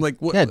about it. I'm like,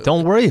 what? Yeah,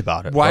 don't worry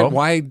about it. Why?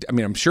 I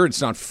mean, I'm sure it's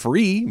not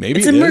free. Maybe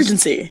it's an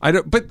emergency.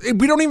 But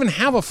we don't even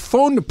have a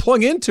phone to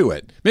plug into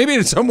it. Maybe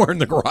it's somewhere in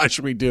the garage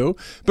we do.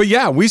 But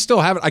yeah, we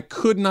still have it. I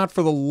could not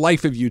for the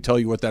life of you tell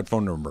you what that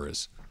phone number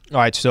is. All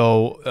right,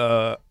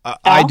 so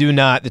I do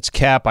not. It's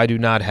Cap. I do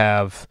not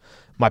have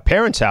my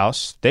parents'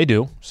 house. They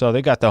do. So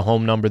they got the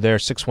home number there,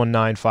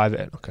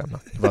 619-58. Okay, I'm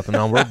not about the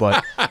number,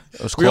 but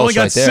it was close. We only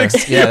got right there.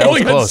 6. Yeah, we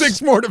only got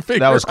 6 more to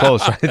figure out. That was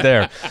close right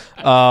there.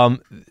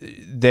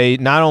 They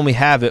not only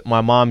have it,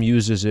 my mom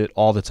uses it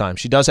all the time.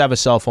 She does have a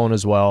cell phone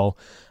as well.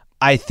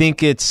 I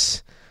think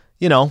it's,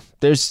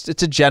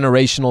 it's a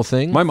generational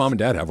thing. My mom and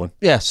dad have one.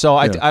 Yeah, so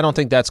I don't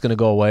think that's going to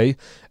go away.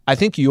 I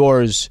think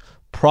yours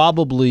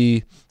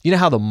probably,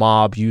 how the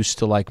mob used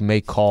to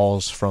make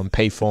calls from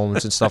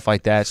payphones and stuff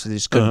like that, so they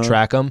just couldn't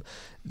track them.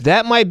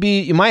 That might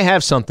be, you might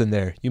have something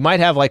there. You might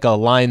have a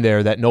line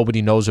there that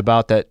nobody knows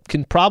about that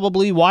can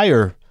probably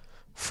wire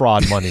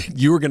fraud money.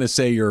 You were going to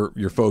say your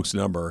folks'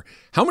 number.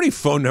 How many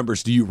phone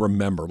numbers do you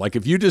remember?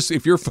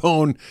 If your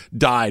phone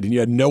died and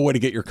you had no way to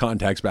get your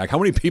contacts back, how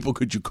many people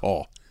could you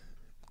call?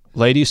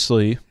 Lady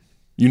Slee.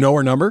 You know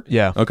her number?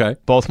 Yeah. Okay.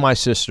 Both my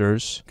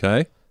sisters.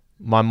 Okay.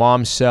 My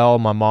mom's cell,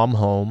 my mom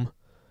home.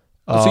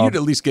 So you'd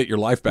at least get your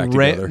life back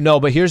together.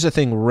 No, but here's the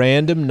thing.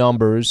 Random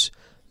numbers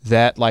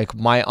that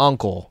my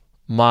uncle,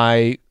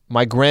 my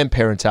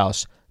grandparents'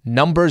 house,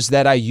 numbers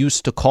that I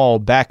used to call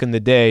back in the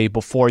day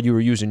before you were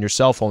using your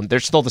cell phone, they're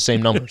still the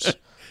same numbers.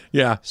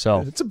 Yeah.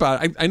 So it's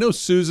about, I know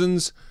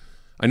Susan's,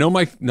 I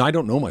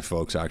don't know my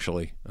folks,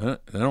 actually. I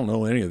don't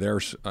know any of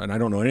theirs, and I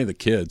don't know any of the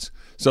kids.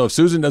 So if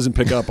Susan doesn't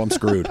pick up, I'm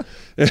screwed.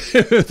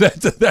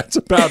 That's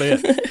about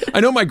it. I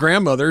know my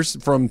grandmother's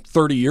from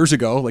 30 years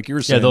ago, like you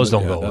were saying. Yeah, those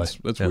don't go away.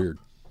 That's weird.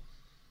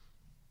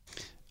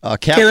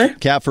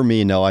 Cap for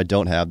me, no, I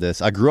don't have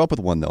this. I grew up with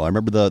one, though. I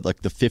remember the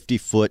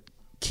 50-foot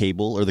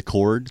cable or the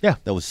cord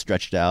that was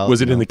stretched out.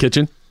 Was it in the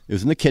kitchen? It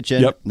was in the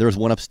kitchen. Yep. There was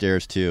one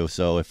upstairs, too.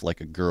 So if,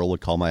 like, a girl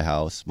would call my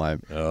house, my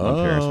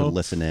parents would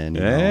listen in.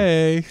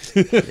 Hey.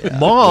 Yeah,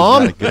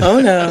 Mom. Oh,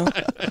 no.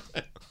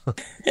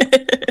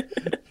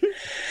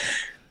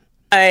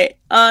 All right.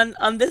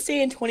 On this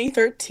day in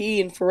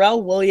 2013,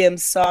 Pharrell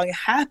Williams' song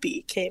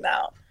Happy came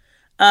out.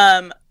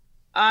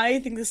 I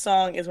think this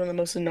song is one of the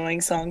most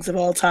annoying songs of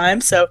all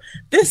time. So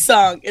this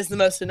song is the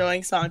most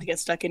annoying song to get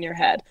stuck in your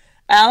head.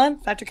 Alan,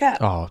 Factor Cap.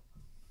 Oh,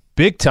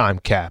 big time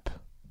Cap.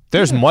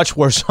 There's much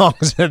worse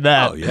songs than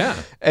that. Oh,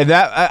 yeah. And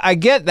that I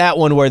get that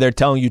one where they're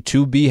telling you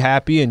to be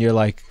happy, and you're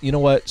like, you know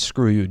what?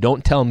 Screw you.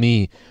 Don't tell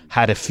me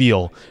how to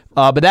feel.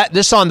 But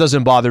this song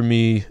doesn't bother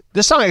me.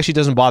 This song actually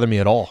doesn't bother me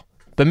at all.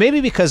 But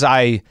maybe because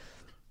I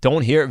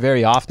don't hear it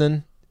very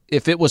often.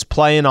 If it was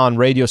playing on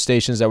radio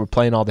stations that were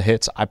playing all the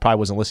hits, I probably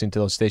wasn't listening to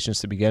those stations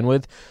to begin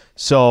with.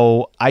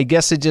 So I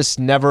guess it just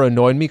never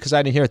annoyed me because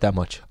I didn't hear it that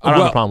much. I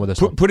don't have a problem with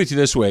this one. Put it to you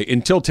this way.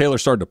 Until Taylor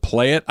started to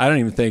play it, I don't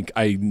even think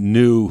I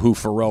knew who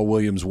Pharrell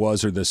Williams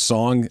was or this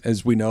song.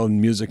 As we know,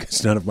 music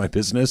is none of my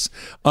business.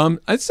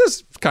 It's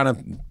just kind of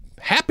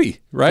happy,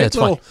 right? Yeah, it's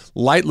fun.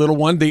 Light little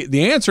one.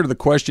 The answer to the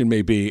question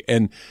may be,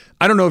 and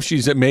I don't know if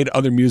she's made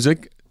other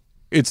music,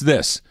 it's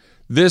this.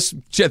 I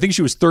think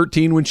she was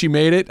 13 when she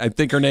made it. I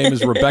think her name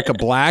is Rebecca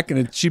Black, and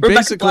it's just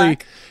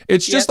like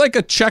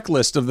a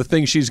checklist of the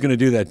things she's going to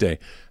do that day.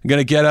 I'm going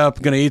to get up,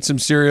 I'm going to eat some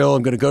cereal,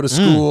 I'm going to go to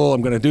school,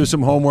 I'm going to do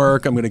some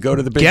homework, I'm going to go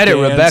to the big dance.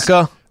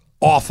 Rebecca.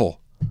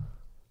 Awful.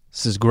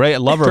 This is great. I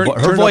love her.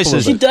 Her voice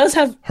is. She does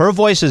have. Her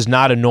voice is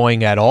not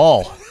annoying at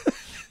all.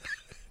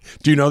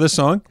 Do you know this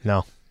song?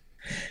 No.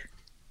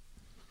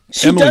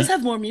 She does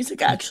have more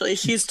music, actually.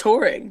 She's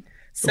touring.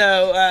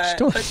 So,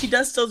 but she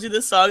does still do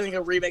this song, like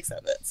a remix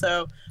of it.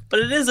 So, but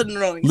it is an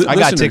annoying song. I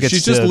got tickets.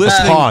 She's just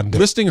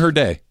listing her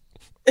day.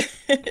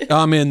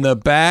 I'm in the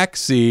back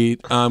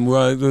seat. I'm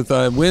with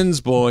the winds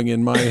blowing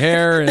in my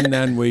hair, and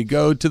then we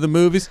go to the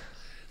movies.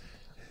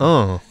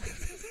 Oh,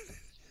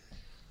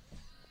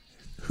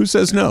 who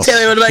says no?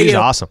 Taylor, what about She's you?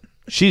 awesome.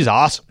 She's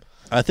awesome.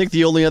 I think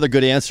the only other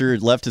good answer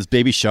left is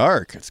Baby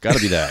Shark. It's got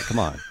to be that. Come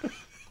on.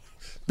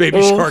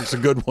 Baby Shark's a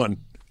good one.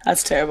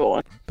 That's a terrible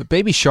one. But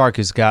Baby Shark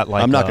has got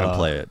like. I'm not going to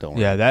play it. Don't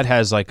worry. Yeah, that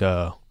has like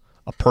a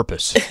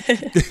purpose.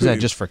 Is that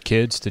just for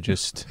kids to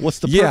just? What's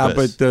the purpose? Yeah,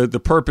 but the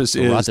purpose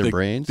is their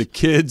brains? the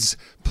kids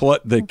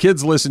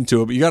listen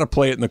to it, but you got to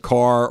play it in the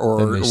car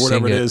or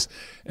whatever it is,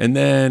 and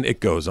then it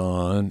goes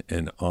on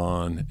and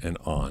on and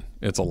on.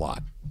 It's a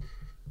lot.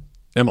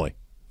 Emily.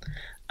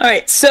 All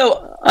right,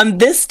 so on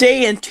this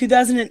day in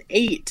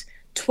 2008,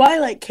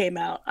 Twilight came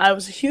out. I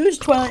was a huge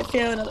Twilight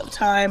fan at the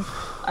time.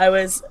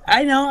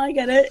 I know, I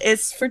get it.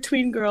 It's for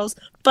tween girls.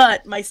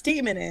 But my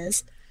statement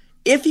is,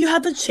 if you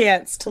had the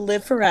chance to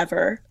live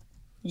forever,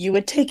 you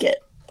would take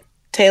it.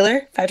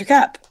 Taylor, Factor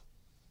Cap.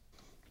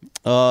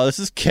 This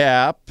is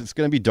Cap. It's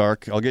going to be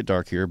dark. I'll get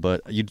dark here,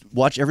 but you'd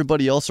watch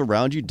everybody else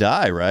around you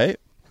die, right?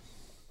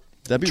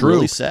 That'd be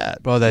really sad.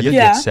 Bro, that did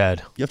get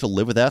sad. You have to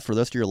live with that for the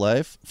rest of your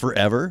life?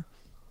 Forever?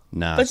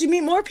 Nah. But you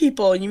meet more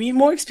people. You meet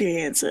more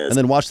experiences. And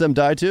then watch them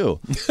die, too.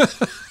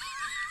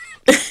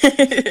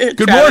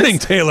 Good morning,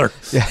 Taylor.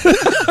 Yeah.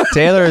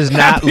 Taylor is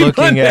not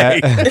looking at.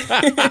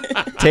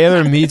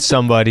 Taylor meets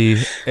somebody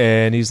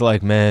and he's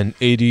like, "Man,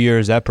 80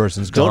 years, that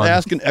person's gone." Don't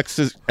ask an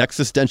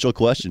existential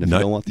question if you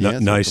don't want the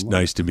answer.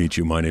 Nice to meet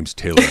you. My name's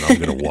Taylor, and I'm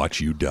going to watch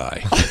you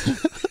die.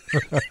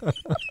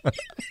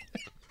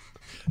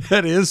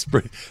 That is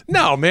pretty.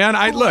 No, man.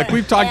 Look.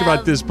 We've talked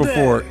about this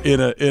before in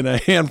a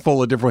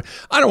handful of different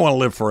ways. I don't want to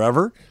live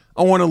forever.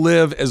 I want to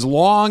live as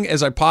long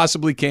as I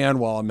possibly can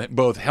while I'm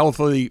both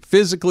healthy,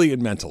 physically, and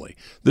mentally.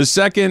 The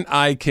second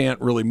I can't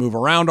really move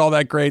around all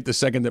that great, the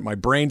second that my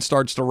brain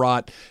starts to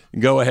rot,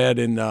 go ahead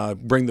and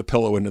bring the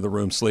pillow into the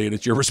room, Slee.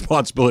 It's your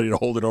responsibility to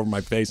hold it over my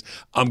face.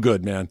 I'm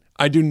good, man.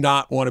 I do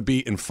not want to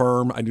be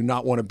infirm. I do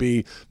not want to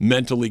be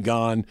mentally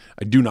gone.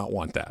 I do not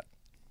want that.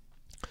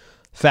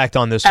 Fact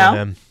on this one,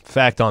 man.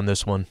 Fact on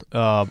this one.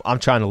 I'm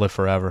trying to live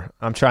forever.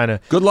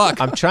 Good luck.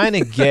 I'm trying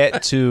to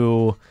get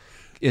to.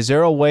 Is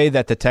there a way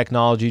that the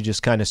technology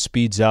just kind of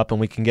speeds up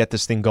and we can get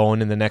this thing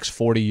going in the next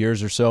 40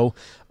 years or so?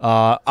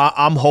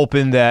 I'm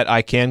hoping that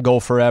I can go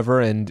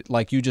forever. And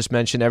like you just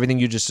mentioned, everything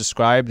you just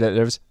described,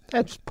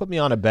 that's put me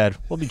on a bed.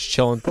 We'll be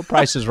chilling. Put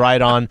Price is Right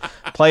on.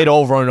 Play it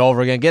over and over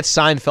again. Get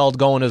Seinfeld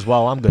going as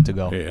well. I'm good to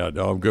go. Yeah,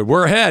 no, I'm good.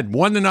 We're ahead.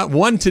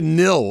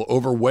 1-0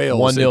 over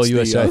Wales. 1-0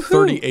 USA.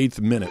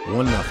 38th minute.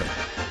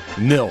 1-0.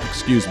 Nil.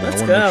 Excuse me. I want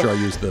to make sure I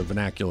use the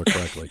vernacular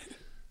correctly.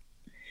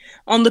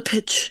 On the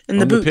pitch, in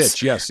the boots. On the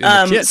pitch, yes. In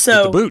the kit, with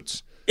the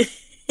boots.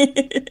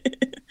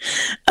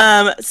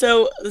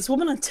 So this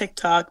woman on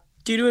TikTok,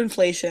 due to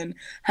inflation,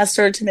 has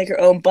started to make her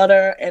own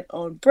butter and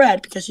own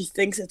bread because she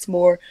thinks it's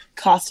more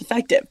cost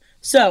effective.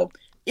 So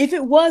if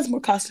it was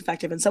more cost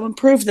effective and someone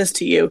proved this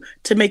to you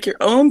to make your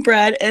own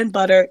bread and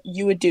butter,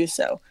 you would do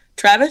so.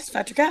 Travis,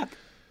 Fact or Cap?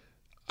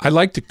 I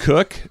like to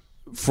cook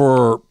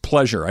for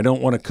pleasure. I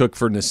don't want to cook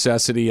for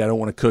necessity. I don't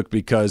want to cook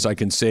because I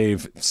can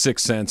save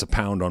 6 cents a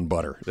pound on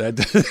butter. That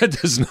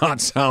does not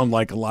sound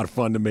like a lot of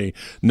fun to me.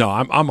 No,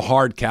 I'm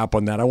hard cap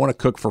on that. I want to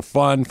cook for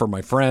fun, for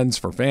my friends,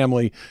 for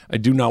family. I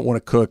do not want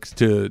to cook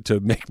to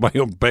make my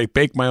own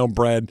bake my own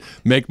bread,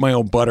 make my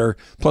own butter.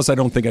 Plus, I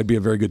don't think I'd be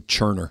a very good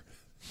churner.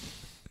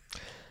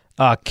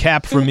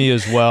 Cap for me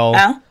as well.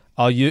 Al?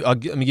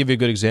 Let me give you a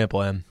good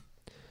example, Em.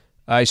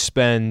 I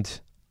spend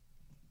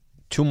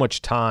too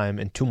much time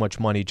and too much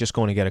money just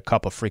going to get a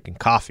cup of freaking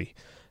coffee.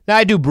 Now,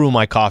 I do brew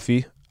my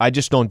coffee. I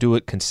just don't do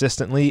it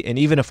consistently. And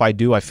even if I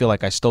do, I feel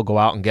like I still go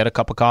out and get a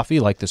cup of coffee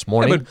like this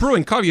morning. Yeah, but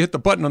brewing coffee, you hit the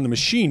button on the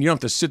machine. You don't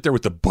have to sit there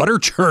with the butter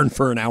churn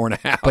for an hour and a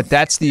half. But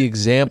that's the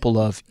example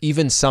of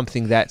even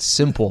something that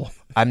simple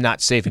I'm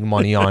not saving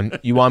money on.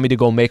 You want me to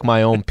go make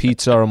my own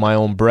pizza or my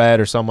own bread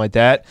or something like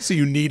that? See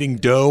you kneading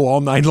dough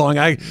all night long.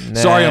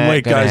 Sorry I'm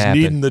late, guys. Happen.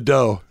 Kneading the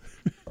dough.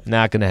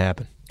 Not going to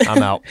happen.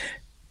 I'm out.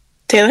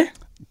 Taylor?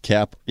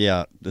 Cap,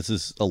 yeah, this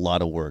is a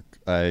lot of work.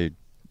 I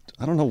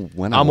don't know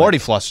when I'm already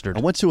flustered.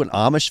 I went to an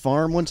Amish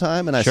farm one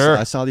time, and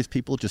I saw these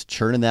people just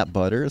churning that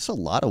butter. It's a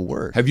lot of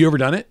work. Have you ever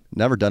done it?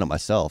 Never done it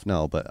myself,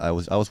 no, but I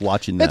was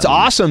watching them. It's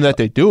awesome that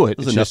they do it. It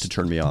was enough to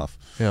turn me off.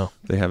 Yeah.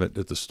 They have it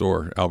at the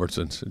store,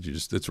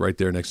 Albertsons. It's right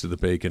there next to the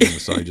bacon and the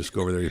side. Just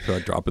go over there, you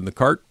drop in the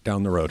cart,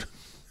 down the road.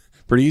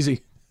 Pretty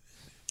easy.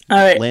 All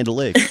right. Land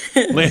O'Lakes.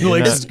 Land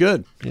O'Lakes is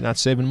good. You're not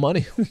saving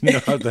money.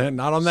 No,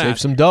 not on that. Save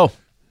some dough.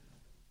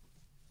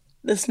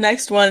 This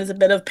next one is a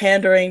bit of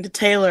pandering to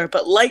Taylor,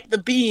 but Light the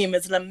Beam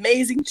is an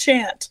amazing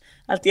chant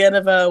at the end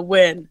of a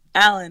win.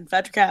 Alan,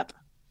 Fact or Cap?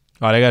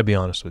 All right, I got to be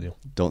honest with you.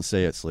 Don't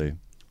say it, Slee.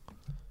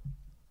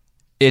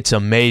 It's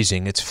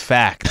amazing. It's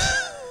fact.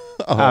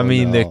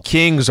 The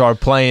Kings are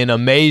playing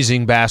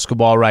amazing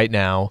basketball right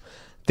now.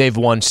 They've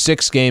won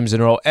 6 games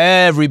in a row.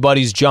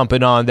 Everybody's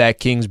jumping on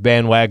that Kings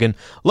bandwagon.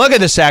 Look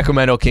at the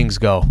Sacramento Kings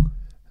go.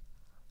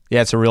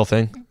 Yeah, it's a real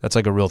thing. That's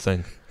like a real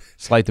thing.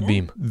 It's Light the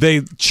Beam.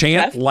 They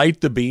chant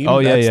Light the Beam. Oh,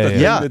 yeah,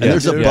 Yeah, and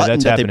there's a button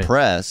that happening. they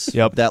press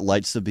that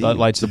lights the beam. That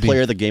lights the beam.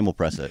 player of the game will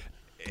press it.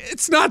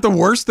 It's not the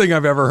worst thing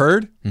I've ever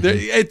heard.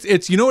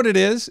 It's you know what it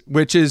is,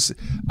 which is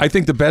I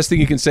think the best thing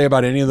you can say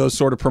about any of those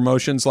sort of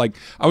promotions. Like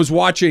I was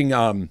watching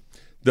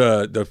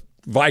the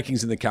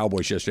Vikings and the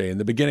Cowboys yesterday. In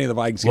the beginning of the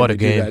Vikings What game, a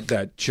they game. do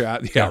that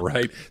chat. Yeah,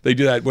 right. They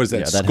do that. What is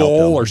that? that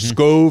Skull helped or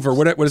Scove or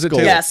what is it?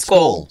 Taylor? Yeah,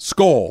 Skull.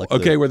 Skull. Like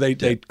Okay, where they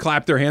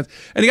clap their hands.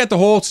 And you got the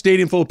whole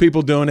stadium full of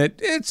people doing it.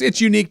 It's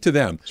unique to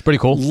them. It's pretty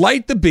cool.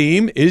 Light the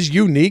Beam is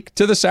unique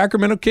to the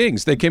Sacramento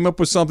Kings. They came up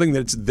with something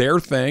that's their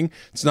thing.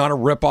 It's not a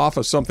ripoff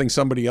of something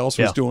somebody else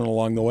was doing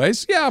along the way.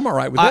 So, yeah, I'm all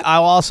right with it.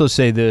 I'll also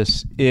say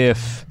this.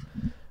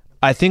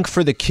 I think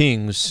for the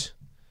Kings,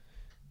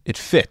 it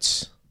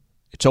fits.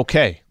 It's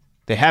okay.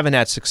 They haven't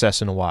had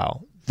success in a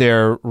while.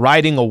 They're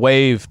riding a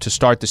wave to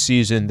start the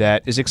season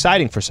that is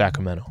exciting for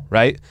Sacramento,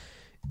 right?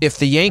 If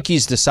the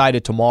Yankees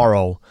decided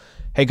tomorrow,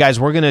 hey, guys,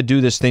 we're going to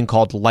do this thing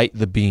called Light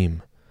the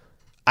Beam,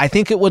 I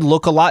think it would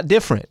look a lot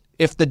different.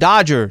 If the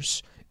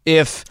Dodgers,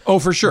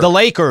 for sure. the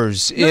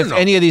Lakers,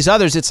 any of these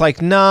others, it's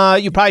like, nah,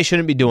 you probably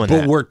shouldn't be doing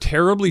that. But we're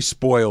terribly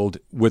spoiled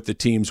with the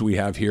teams we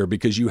have here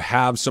because you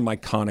have some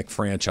iconic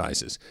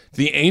franchises. If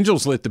the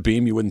Angels lit the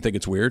beam, you wouldn't think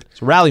it's weird.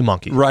 It's a rally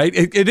monkey. Right?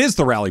 It is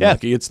the rally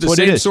monkey. It's the what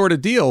it same is. sort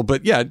of deal.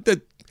 But yeah, if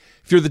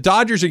you're the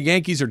Dodgers or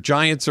Yankees or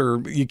Giants,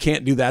 or you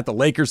can't do that. The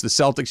Lakers, the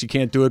Celtics, you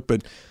can't do it.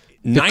 But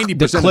 90%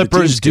 the of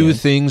Clippers the teams do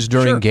things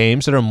during Sure.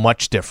 games that are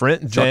much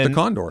different Chuck the than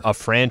Condor. a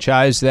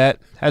franchise that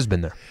has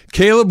been there.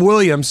 Caleb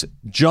Williams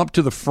jumped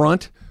to the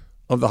front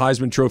of the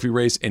Heisman Trophy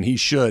race, and he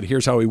should.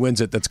 Here's how he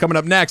wins it. That's coming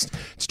up next.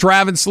 It's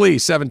Travis Lee,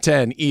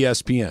 710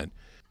 ESPN.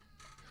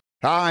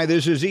 Hi,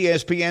 this is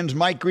ESPN's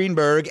Mike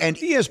Greenberg, and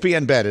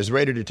ESPN Bet is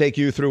ready to take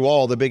you through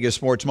all the biggest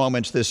sports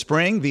moments this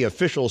spring. The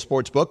official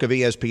sports book of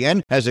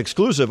ESPN has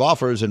exclusive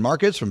offers and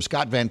markets from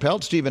Scott Van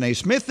Pelt, Stephen A.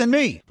 Smith, and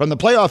me. From the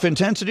playoff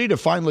intensity to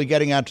finally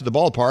getting out to the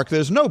ballpark,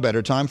 there's no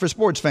better time for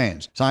sports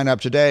fans. Sign up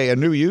today, and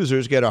new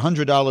users get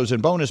 $100 in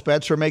bonus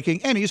bets for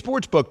making any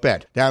sportsbook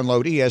bet.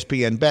 Download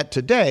ESPN Bet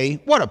today.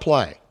 What a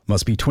play.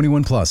 Must be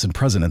 21 plus and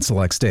present in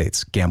select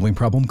states. Gambling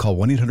problem? Call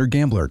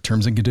 1-800-GAMBLER.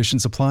 Terms and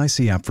conditions apply.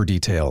 See app for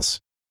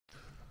details.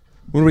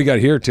 What do we got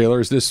here, Taylor?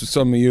 Is this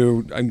some of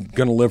you I'm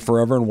going to live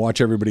forever and watch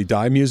everybody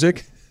die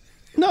music?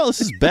 No,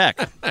 this is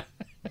Beck.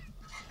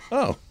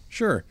 Oh,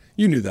 sure.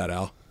 You knew that,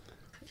 Al.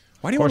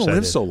 Why do you want course to I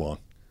live did. so long?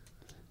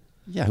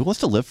 Yeah, who wants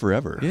to live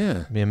forever?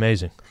 Yeah. It'd be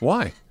amazing.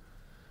 Why?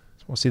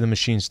 We'll see the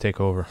machines take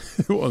over.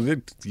 Well,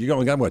 you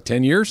only got, what,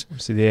 10 years? We'll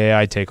see the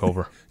AI take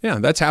over. Yeah,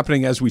 that's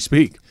happening as we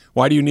speak.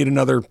 Why do you need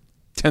another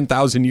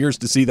 10,000 years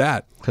to see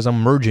that? Because I'm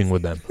merging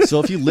with them.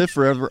 So if you live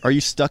forever, are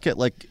you stuck at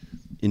like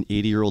an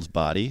 80-year-old's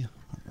body?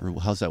 Or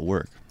how's that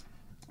work?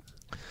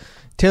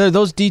 Taylor,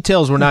 those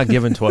details were not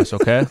given to us,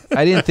 okay?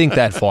 I didn't think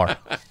that far.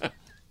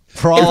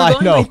 For all I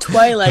know.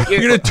 Twilight, you're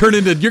going to turn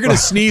into, you're going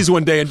to sneeze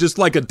one day and just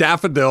like a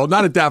daffodil,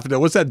 not a daffodil,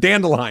 what's that,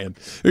 dandelion?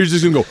 You're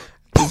just going to go.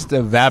 Just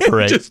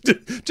evaporate.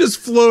 just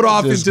float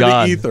off Just into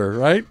gone. the ether,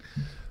 right?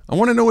 I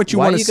want to know what you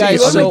want to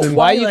see.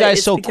 Why are you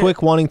guys so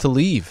quick wanting to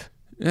leave?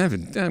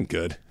 I'm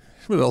good.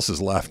 What else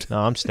is left? No,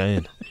 I'm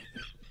staying.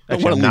 I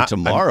want to leave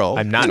tomorrow.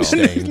 I'm not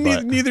staying.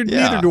 But neither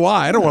do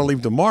I. I don't want to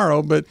leave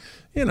tomorrow, but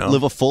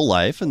live a full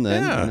life and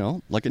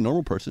then like a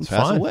normal person,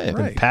 pass fine. away.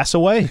 Right. Pass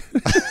away.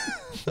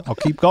 I'll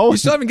keep going. You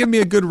still haven't given me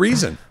a good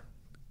reason.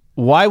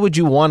 Why would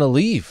you want to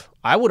leave?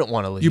 I wouldn't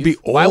want to leave. You'd be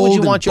old. Why would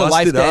you want and your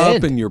life busted to up,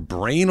 end? and your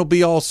brain will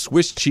be all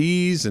Swiss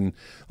cheese, and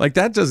like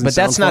that doesn't. But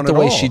that's sound not the fun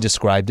way at all. she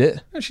described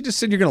it. She just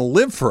said you're going to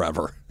live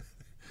forever.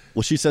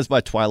 Well, she says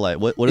by Twilight.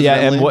 What is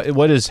yeah, that?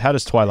 And how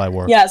does Twilight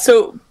work? Yeah,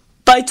 so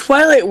by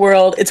Twilight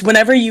World, it's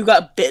whenever you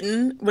got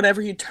bitten,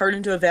 whenever you turn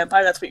into a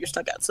vampire, that's what you're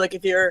stuck at. So like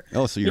if you're,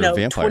 a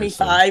vampire,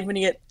 25 when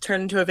you get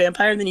turned into a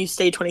vampire, then you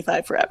stay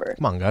 25 forever.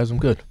 Come on, guys, I'm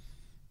good.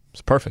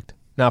 It's perfect.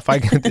 Now,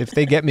 if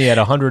they get me at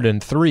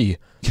 103,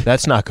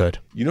 that's not good.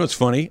 You know what's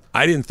funny?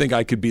 I didn't think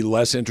I could be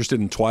less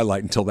interested in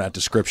Twilight until that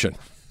description.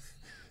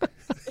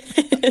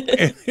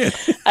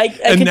 I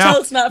can tell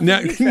it's not for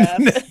you,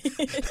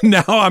 Trav.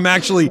 Now I'm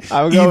actually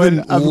I'm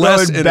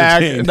less going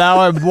back. entertained.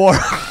 Now I'm more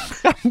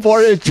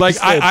interested. Like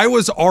I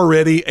was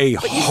already a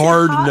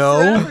hard no,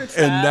 forever, Trav.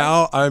 and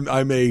now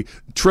I'm a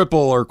triple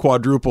or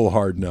quadruple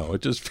hard no.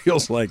 It just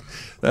feels like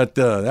that.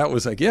 That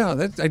was like,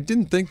 I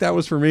didn't think that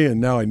was for me,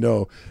 and now I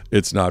know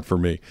it's not for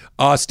me.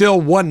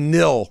 Still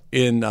 1-0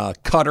 in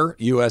Qatar,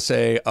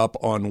 USA up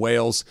on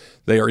Wales.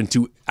 They are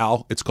into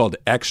it's called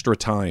extra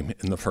time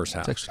in the first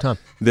half. It's extra time.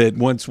 That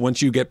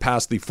once you get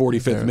past the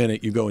 45th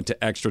minute, you go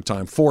into extra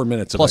time. 4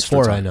 minutes of Plus extra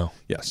 4, time. I know.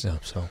 Yes.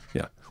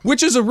 Yeah.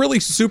 Which is a really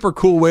super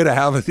cool way to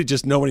have it.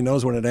 Just nobody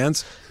knows when it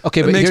ends.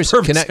 Okay, it but makes here's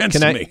perfect sense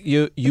to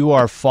me. You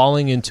are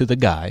falling into the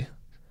guy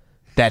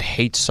that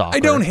hates soccer. I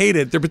don't hate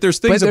it, but there's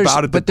things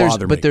about it that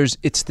bother me. But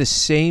it's the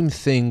same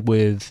thing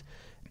with,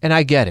 and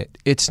I get it.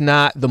 It's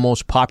not the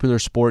most popular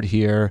sport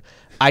here.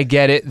 I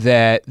get it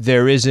that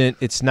there isn't.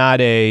 It's not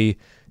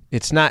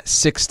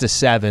 6 to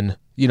 7.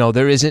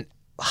 There isn't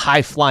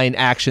high flying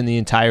action the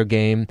entire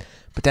game.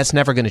 But that's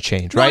never going to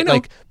change, right?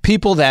 Like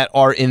people that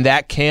are in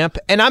that camp,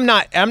 and I'm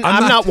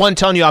not one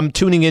telling you I'm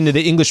tuning into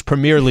the English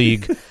Premier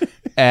League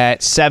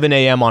at 7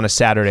 a.m. on a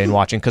Saturday and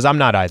watching, because I'm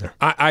not either.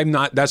 I'm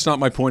not. That's not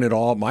my point at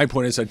all. My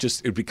point is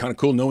it'd be kind of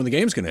cool knowing the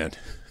game's going to end.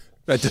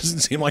 That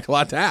doesn't seem like a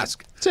lot to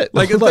ask. That's it.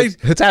 Like it's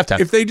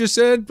halftime. If they just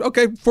said,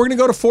 okay, if we're going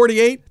to go to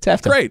 48, it's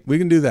halftime. Great, we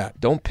can do that.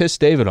 Don't piss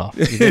David off.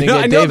 You're going to get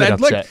I know David that.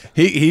 upset. Look,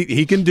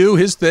 he can do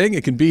his thing.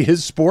 It can be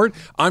his sport.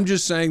 I'm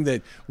just saying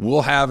that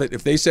we'll have it.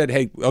 If they said,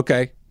 hey,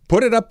 okay,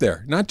 put it up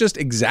there. Not just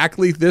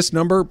exactly this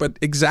number, but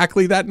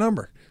exactly that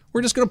number.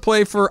 We're just going to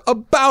play for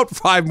about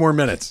 5 more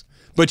minutes,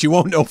 but you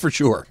won't know for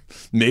sure.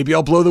 Maybe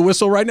I'll blow the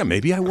whistle right now.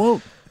 Maybe I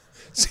won't.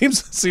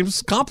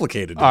 Seems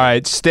complicated. All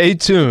right, stay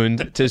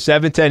tuned to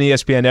 710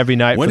 ESPN every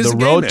night When for is the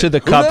the Road game to in? the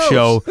Who Cup knows?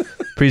 show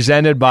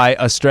presented by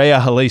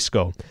Estrella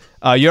Jalisco.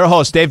 Your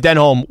host, Dave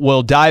Denholm,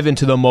 will dive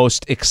into the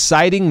most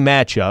exciting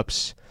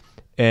matchups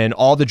and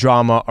all the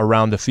drama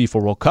around the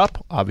FIFA World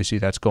Cup. Obviously,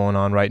 that's going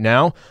on right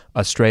now.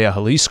 Estrella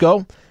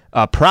Jalisco,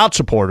 proud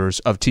supporters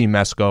of Team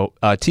Mexico.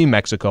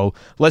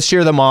 Let's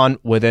cheer them on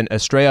with an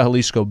Estrella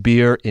Jalisco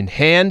beer in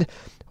hand.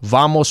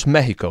 Vamos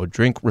Mexico.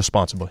 Drink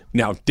responsibly.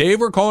 Now,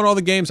 Dave, we're calling all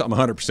the games. I'm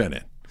 100%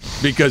 in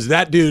because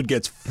that dude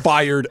gets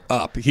fired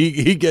up.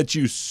 He gets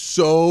you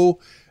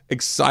so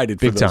excited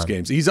for Big those time.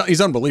 games.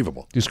 He's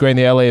unbelievable. He was great in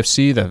the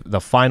LAFC,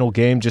 the final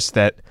game, just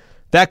that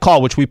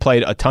call, which we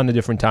played a ton of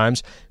different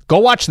times. Go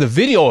watch the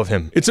video of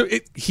him.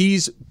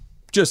 He's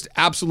just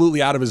absolutely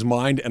out of his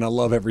mind, and I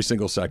love every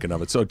single second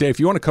of it. So, Dave,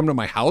 if you want to come to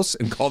my house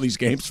and call these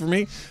games for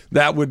me,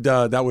 that would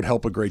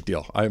help a great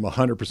deal. I am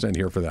 100%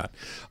 here for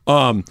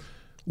that.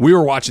 We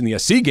were watching the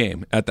SC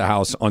game at the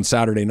house on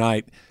Saturday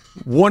night.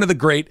 One of the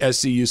great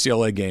SC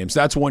UCLA games.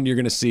 That's one you're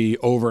going to see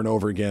over and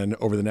over again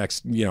over the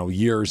next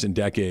years and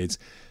decades.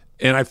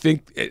 And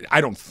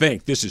I don't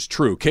think this is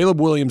true.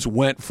 Caleb Williams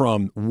went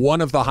from one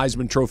of the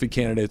Heisman Trophy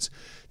candidates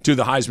to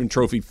the Heisman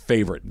Trophy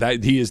favorite.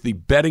 That he is the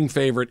betting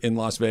favorite in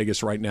Las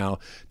Vegas right now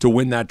to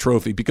win that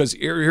trophy. Because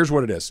here's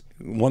what it is: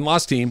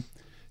 one-loss team,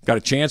 got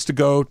a chance to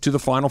go to the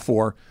Final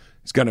Four.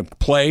 He's going to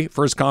play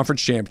for his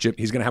conference championship.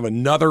 He's going to have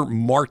another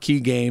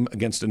marquee game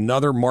against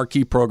another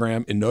marquee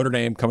program in Notre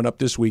Dame coming up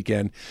this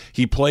weekend.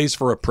 He plays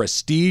for a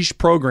prestige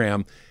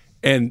program,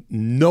 and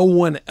no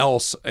one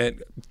else.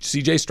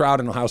 C.J. Stroud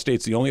in Ohio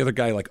State's the only other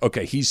guy. Like,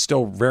 okay, he's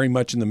still very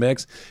much in the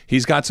mix.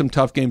 He's got some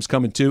tough games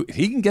coming too. If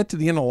he can get to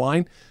the end of the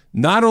line,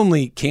 not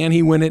only can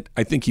he win it,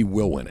 I think he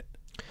will win it.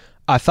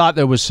 I thought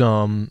there was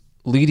some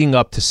leading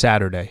up to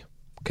Saturday.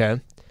 Okay,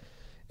 and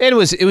it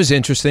was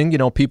interesting.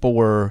 People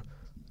were.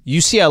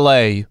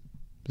 UCLA,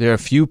 there are a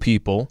few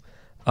people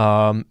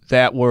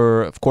that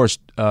were, of course,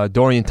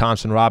 Dorian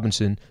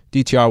Thompson-Robinson.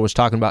 DTR was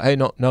talking about, hey,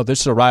 no,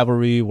 this is a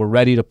rivalry. We're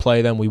ready to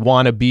play them. We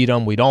want to beat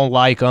them. We don't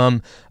like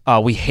them.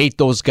 We hate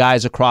those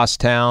guys across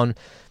town.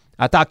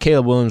 I thought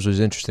Caleb Williams was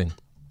interesting.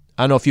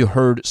 I don't know if you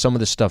heard some of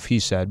the stuff he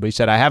said, but he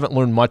said, I haven't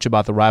learned much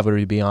about the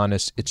rivalry, to be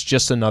honest. It's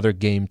just another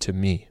game to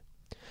me.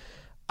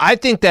 I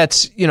think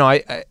that's,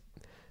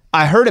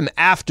 I heard him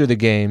after the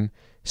game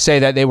say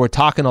that they were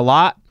talking a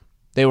lot.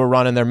 They were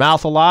running their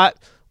mouth a lot.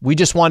 We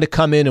just wanted to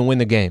come in and win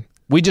the game.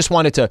 We just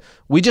wanted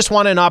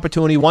an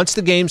opportunity once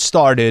the game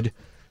started,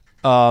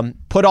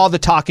 put all the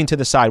talking to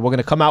the side. We're going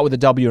to come out with a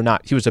W or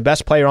not. He was the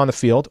best player on the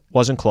field.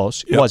 Wasn't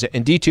close. Yep. Was it?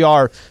 And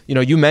DTR,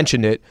 you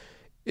mentioned it.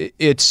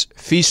 It's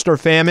feast or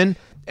famine.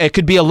 It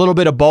could be a little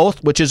bit of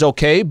both, which is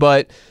okay,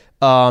 but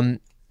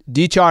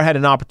DTR had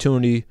an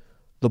opportunity,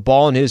 the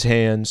ball in his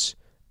hands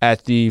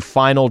at the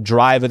final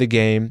drive of the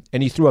game,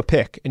 and he threw a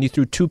pick, and he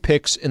threw 2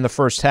 picks in the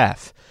first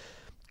half.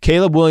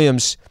 Caleb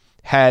Williams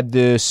had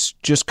this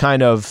just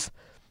kind of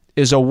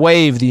is a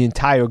wave the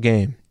entire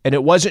game, and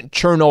it wasn't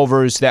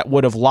turnovers that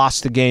would have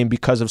lost the game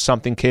because of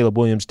something Caleb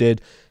Williams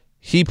did.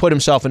 He put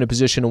himself in a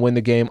position to win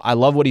the game. I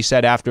love what he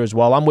said after as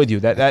well. I'm with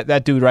you.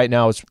 That dude right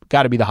now has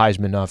got to be the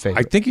Heisman favorite.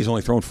 I think he's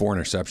only thrown 4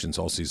 interceptions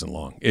all season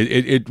long.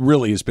 It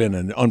really has been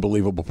an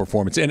unbelievable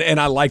performance. And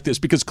I like this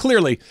because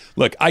clearly,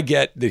 look, I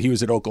get that he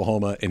was at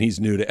Oklahoma and he's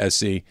new to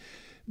SC.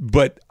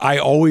 But I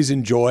always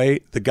enjoy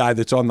the guy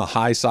that's on the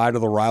high side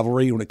of the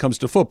rivalry when it comes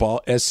to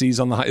football. SC's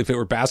on the high. If it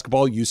were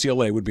basketball,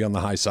 UCLA would be on the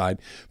high side.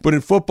 But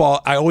in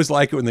football, I always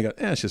like it when they go,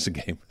 it's just a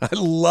game. I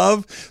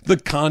love the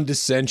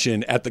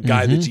condescension at the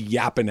guy that's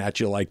yapping at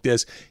you like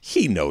this.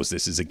 He knows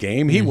this is a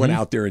game. He went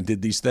out there and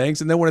did these things.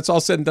 And then when it's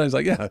all said and done, he's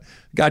like, yeah,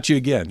 got you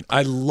again.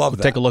 I love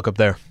that. Take a look up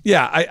there.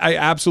 Yeah, I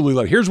absolutely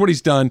love it. Here's what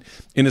he's done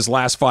in his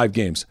last 5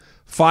 games.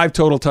 5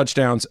 total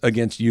touchdowns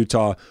against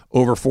Utah,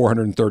 over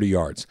 430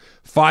 yards.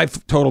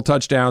 5 total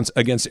touchdowns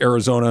against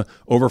Arizona,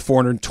 over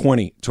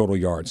 420 total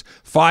yards.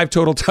 5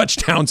 total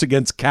touchdowns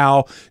against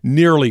Cal,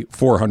 nearly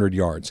 400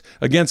 yards.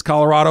 Against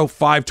Colorado,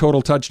 5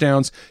 total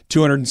touchdowns,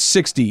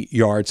 260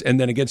 yards. And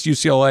then against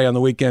UCLA on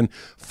the weekend,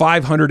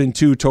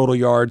 502 total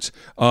yards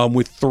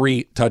with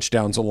 3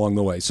 touchdowns along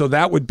the way. So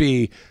that would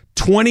be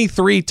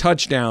 23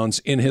 touchdowns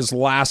in his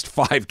last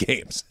 5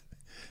 games.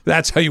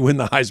 That's how you win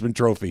the Heisman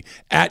Trophy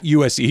at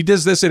USC. He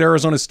does this at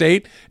Arizona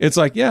State. It's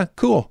like, yeah,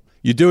 cool.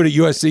 You do it at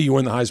USC, you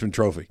win the Heisman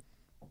Trophy.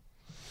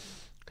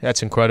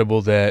 That's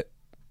incredible that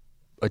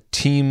a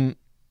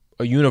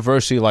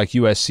university like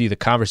USC, the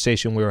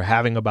conversation we were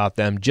having about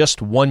them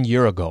just 1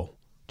 year ago.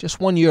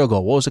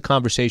 What was the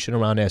conversation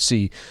around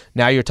SC?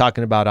 Now you're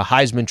talking about a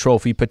Heisman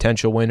Trophy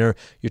potential winner.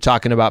 You're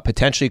talking about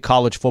potentially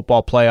college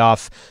football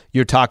playoff.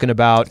 You're talking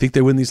about... Think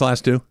they win these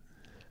last 2?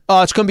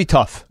 It's going to be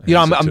tough.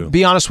 I'm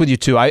be honest with you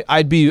too.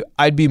 I'd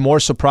be more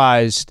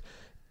surprised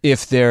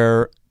if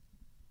they're.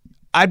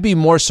 I'd be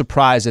more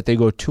surprised that they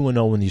go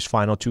 2-0 in these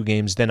final 2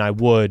 games than I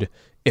would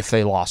if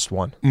they lost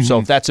one. So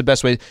if that's the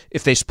best way,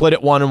 if they split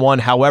it 1-1,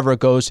 however it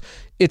goes,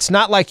 it's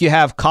not like you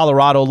have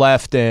Colorado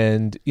left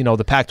and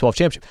the Pac-12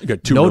 championship. You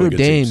got 2 Notre really good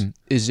Dame teams.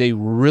 is a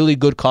really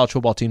good college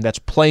football team that's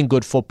playing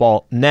good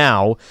football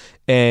now,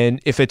 and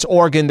if it's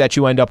Oregon that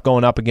you end up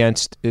going up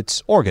against,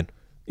 it's Oregon.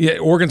 Yeah,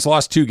 Oregon's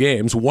lost 2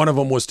 games. One of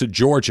them was to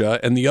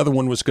Georgia, and the other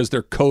one was because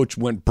their coach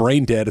went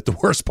brain dead at the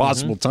worst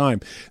possible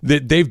time.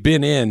 They've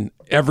been in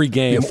every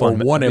game or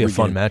won every game. Be a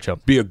fun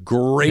matchup. Be a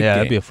great game. Yeah,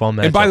 it'd be a fun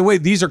matchup. And by the way,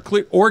 these are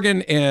clear.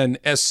 Oregon and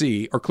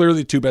SC are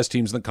clearly the 2 best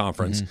teams in the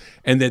conference,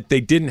 and that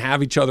they didn't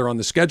have each other on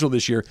the schedule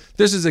this year.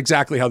 This is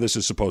exactly how this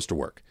is supposed to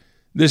work.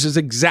 This is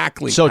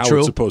exactly how it's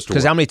supposed to work.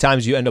 Because how many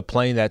times you end up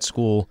playing that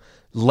school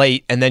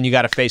late, and then you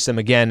got to face them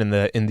again in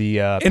the and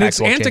Pac-12 it's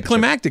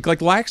anticlimactic.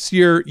 Like last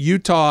year,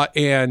 Utah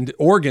and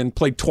Oregon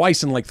played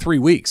twice in like 3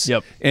 weeks.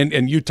 Yep.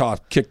 And Utah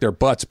kicked their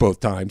butts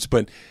both times.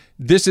 But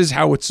this is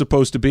how it's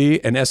supposed to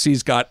be, and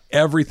SC's got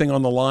everything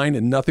on the line,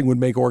 and nothing would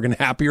make Oregon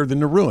happier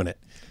than to ruin it.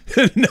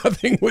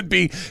 Nothing would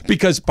be,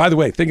 because, by the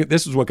way,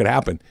 this is what could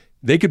happen.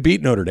 They could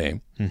beat Notre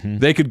Dame.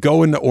 They could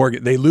go into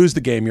Oregon. They lose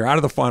the game. You're out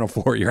of the Final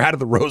Four. You're out of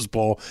the Rose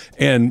Bowl.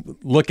 And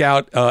look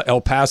out,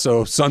 El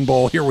Paso, Sun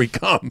Bowl, here we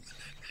come.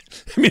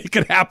 I mean, it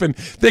could happen.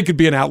 They could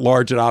be an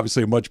at-large and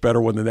obviously a much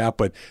better one than that.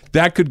 But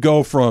that could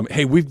go from,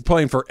 hey, we've been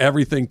playing for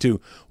everything, to,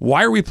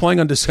 why are we playing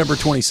on December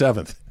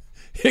 27th?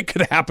 It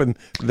could happen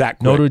that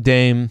quick. Notre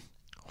Dame,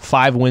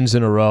 5 wins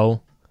in a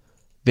row.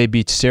 They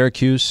beat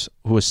Syracuse,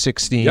 who was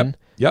 16.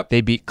 Yep.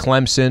 They beat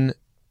Clemson,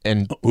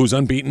 and who's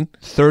unbeaten.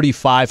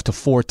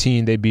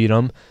 35-14, they beat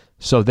them.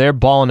 So they're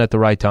balling at the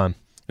right time.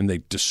 And they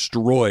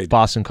destroyed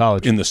Boston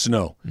College in the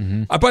snow.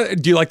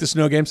 But do you like the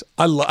snow games?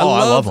 I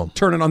love them.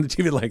 Turning on the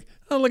TV like,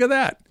 oh, look at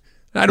that.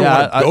 I don't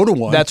want to go to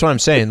one. That's what I'm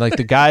saying. Like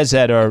the guys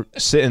that are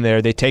sitting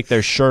there, they take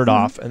their shirt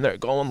off and they're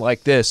going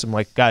like this. I'm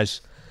like, guys,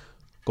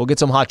 go get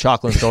some hot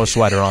chocolate and throw a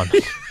sweater on.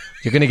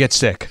 You're going to get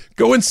sick.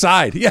 Go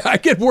inside. Yeah, I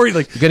get worried.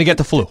 Like, you're going to get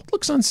the flu. It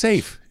looks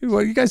unsafe.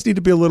 Well, you guys need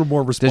to be a little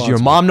more responsible. Does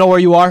your mom know where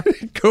you are?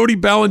 Cody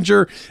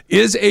Bellinger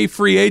is a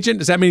free agent.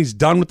 Does that mean he's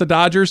done with the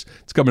Dodgers?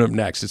 It's coming up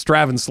next. It's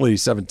Travis Slee,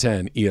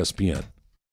 710 ESPN.